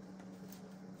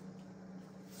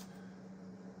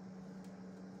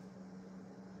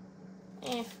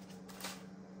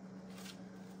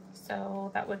 So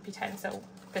that would be 10. So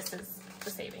this is the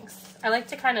savings. I like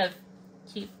to kind of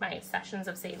keep my sessions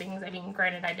of savings. I mean,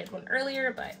 granted, I did one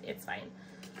earlier, but it's fine.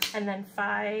 And then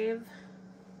 5.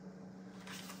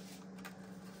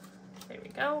 There we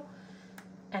go.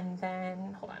 And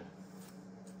then, hold on.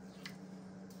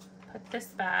 Put this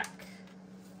back.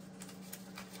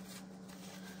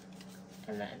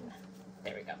 And then,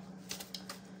 there we go.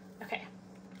 Okay.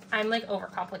 I'm like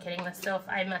overcomplicating this, so if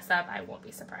I mess up, I won't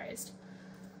be surprised.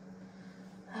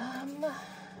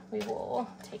 We will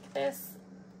take this.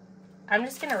 I'm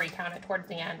just gonna recount it towards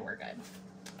the end, we're good.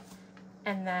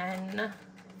 And then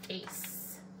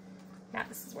ace. Now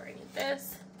this is where I need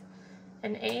this.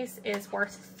 An ace is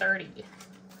worth 30.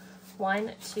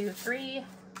 1, 2, 3.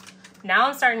 Now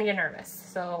I'm starting to get nervous,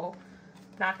 so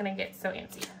I'm not gonna get so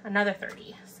antsy. Another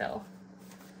 30, so.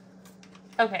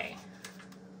 Okay.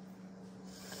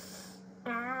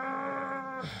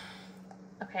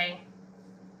 Okay.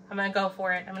 I'm gonna go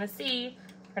for it. I'm gonna see.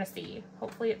 We're gonna see.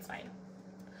 Hopefully it's fine.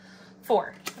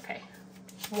 4. Okay.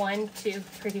 1, 2,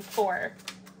 3, 4.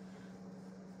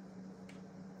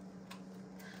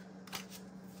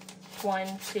 1,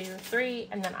 2, 3,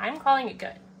 and then I'm calling it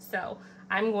good. So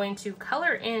I'm going to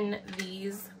color in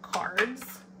these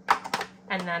cards,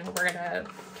 and then we're gonna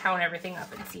count everything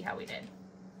up and see how we did.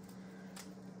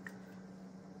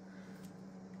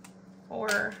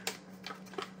 Or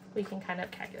we can kind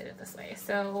of calculate it this way.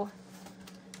 So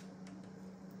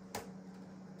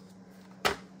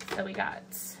we got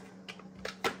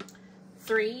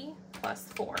 3 plus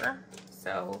 4,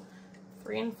 so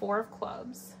 3 and 4 of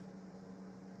clubs.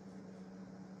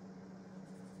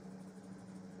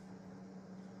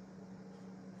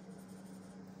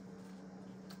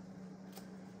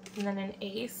 And then an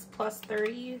ace plus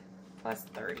 30 plus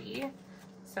 30.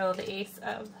 So the ace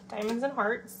of diamonds and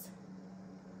hearts.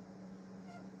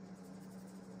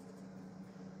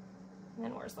 And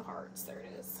then where's the hearts? There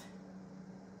it is.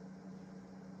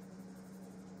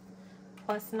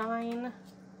 Plus 9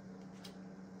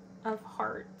 of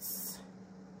hearts.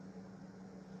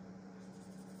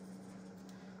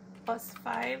 Plus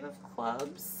 5 of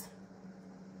clubs.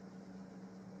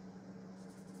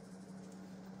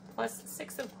 Plus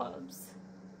 6 of clubs.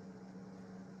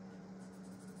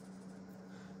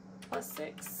 Plus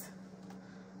 6.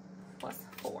 Plus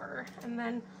 4. And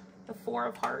then the 4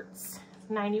 of hearts.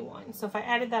 91. So if I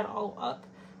added that all up,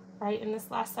 right, in this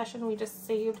last session, we just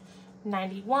saved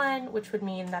 91, which would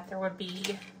mean that there would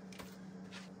be,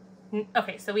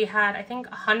 okay, so we had, I think,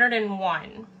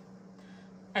 101.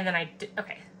 And then I did,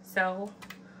 okay, so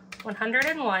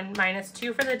 101 minus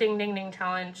 2 for the ding ding ding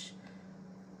challenge.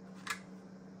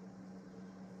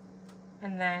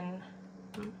 And then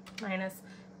minus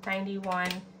 91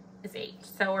 is 8.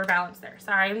 So we're balanced there.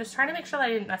 Sorry, I'm just trying to make sure that I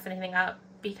didn't mess anything up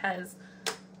because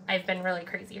I've been really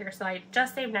crazy here. So I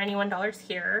just saved $91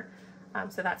 here.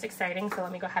 So that's exciting. So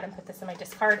let me go ahead and put this in my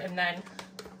discard, and then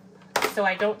so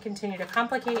I don't continue to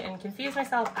complicate and confuse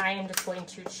myself, I am just going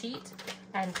to cheat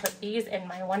and put these in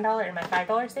my $1 and my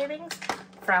 $5 savings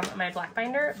from my black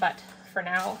binder. But for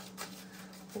now,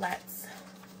 let's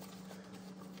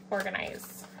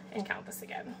organize and count this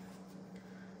again.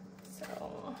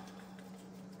 So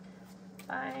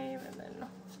 5 and then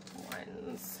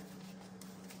 1s,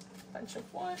 bunch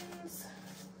of 1s,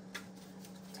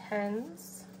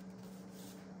 10s,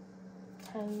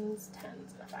 10s, 10s,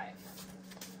 and a 5.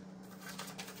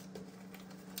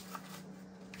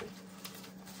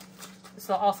 This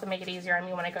will also make it easier on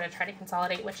me when I go to try to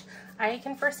consolidate, which I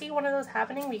can foresee one of those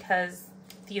happening because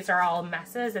these are all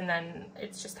messes and then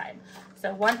it's just time.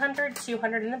 So 100,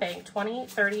 200 in the bank, 20,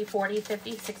 30, 40,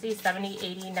 50, 60, 70,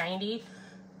 80, 90,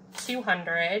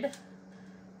 200,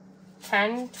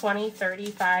 10, 20,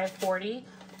 35, 40,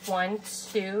 1,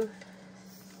 2,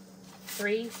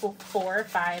 3, 4,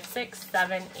 5, 6,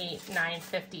 7, 8, 9,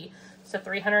 50. So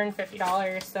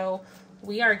 $350. So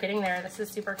we are getting there. This is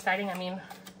super exciting. I mean,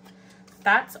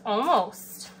 that's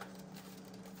almost,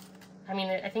 I mean,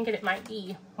 I think it might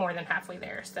be more than halfway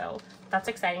there. So that's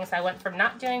exciting. So I went from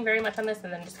not doing very much on this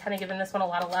and then just kind of giving this one a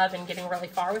lot of love and getting really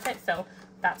far with it. So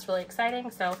that's really exciting.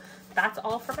 So that's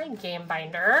all for my game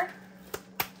binder.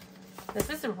 This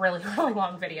is a really, really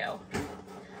long video.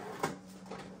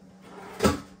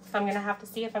 So I'm going to have to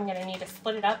see if I'm going to need to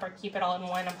split it up or keep it all in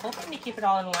one. I'm hoping to keep it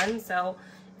all in one. So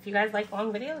if you guys like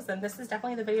long videos, then this is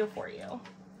definitely the video for you.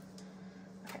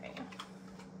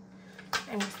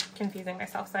 I'm just confusing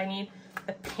myself, so I need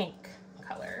the pink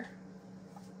color.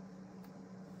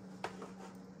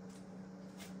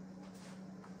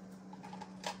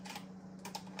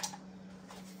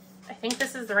 I think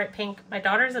this is the right pink. My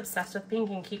daughter's obsessed with pink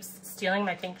and keeps stealing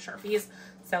my pink Sharpies,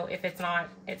 so if it's not,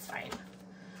 it's fine.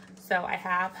 So I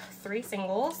have 3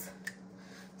 singles.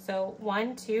 So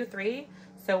 1, 2, 3.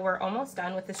 So we're almost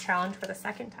done with this challenge for the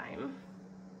second time.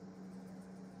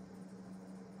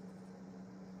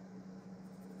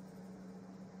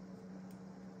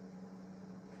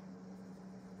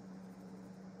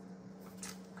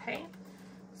 Okay,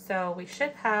 so we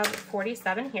should have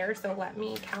 47 here, so let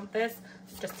me count this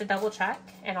just to double check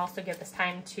and also give this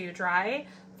time to dry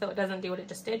so it doesn't do what it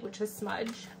just did, which is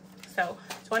smudge. So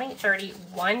 20, 30,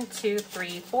 1, 2,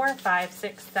 3, 4, 5,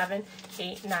 6, 7,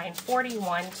 8, 9, 40,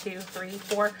 1, 2, 3,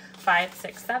 4, 5,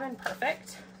 6, 7,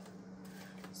 perfect.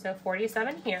 So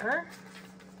 47 here,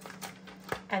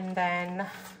 and then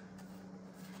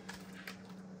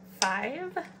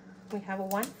 5, we have a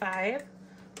 1, 5.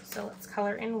 So let's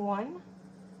color in 1,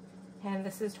 and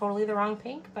this is totally the wrong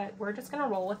pink, but we're just gonna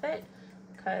roll with it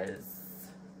because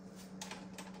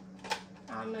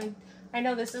I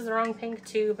know this is the wrong pink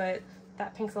too, but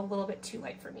that pink's a little bit too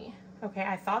light for me. Okay,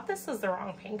 I thought this was the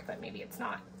wrong pink, but maybe it's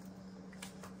not.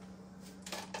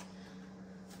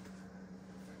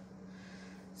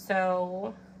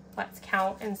 So let's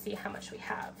count and see how much we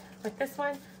have. With this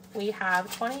one, we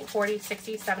have 20, 40,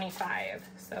 60, 75.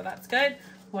 So that's good.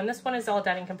 When this one is all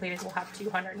done and completed, we'll have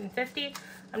 250.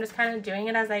 I'm just kind of doing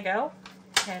it as I go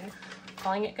and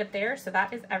calling it good there. So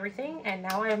that is everything. And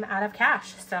now I'm out of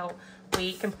cash. So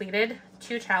we completed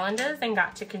 2 challenges and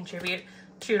got to contribute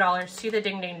 $2 to the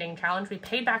Ding Ding Ding challenge. We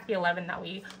paid back the 11 that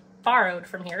we borrowed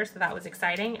from here, so that was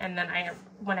exciting. And then I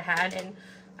went ahead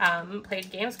and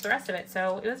played games for the rest of it.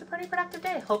 So it was a pretty productive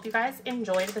day. Hope you guys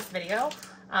enjoyed this video.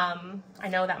 I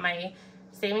know that my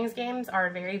savings games are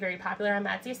very, very popular on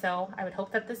Yahtzee, so I would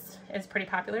hope that this is pretty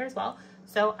popular as well.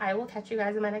 So I will catch you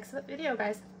guys in my next video,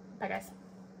 guys. Bye, guys.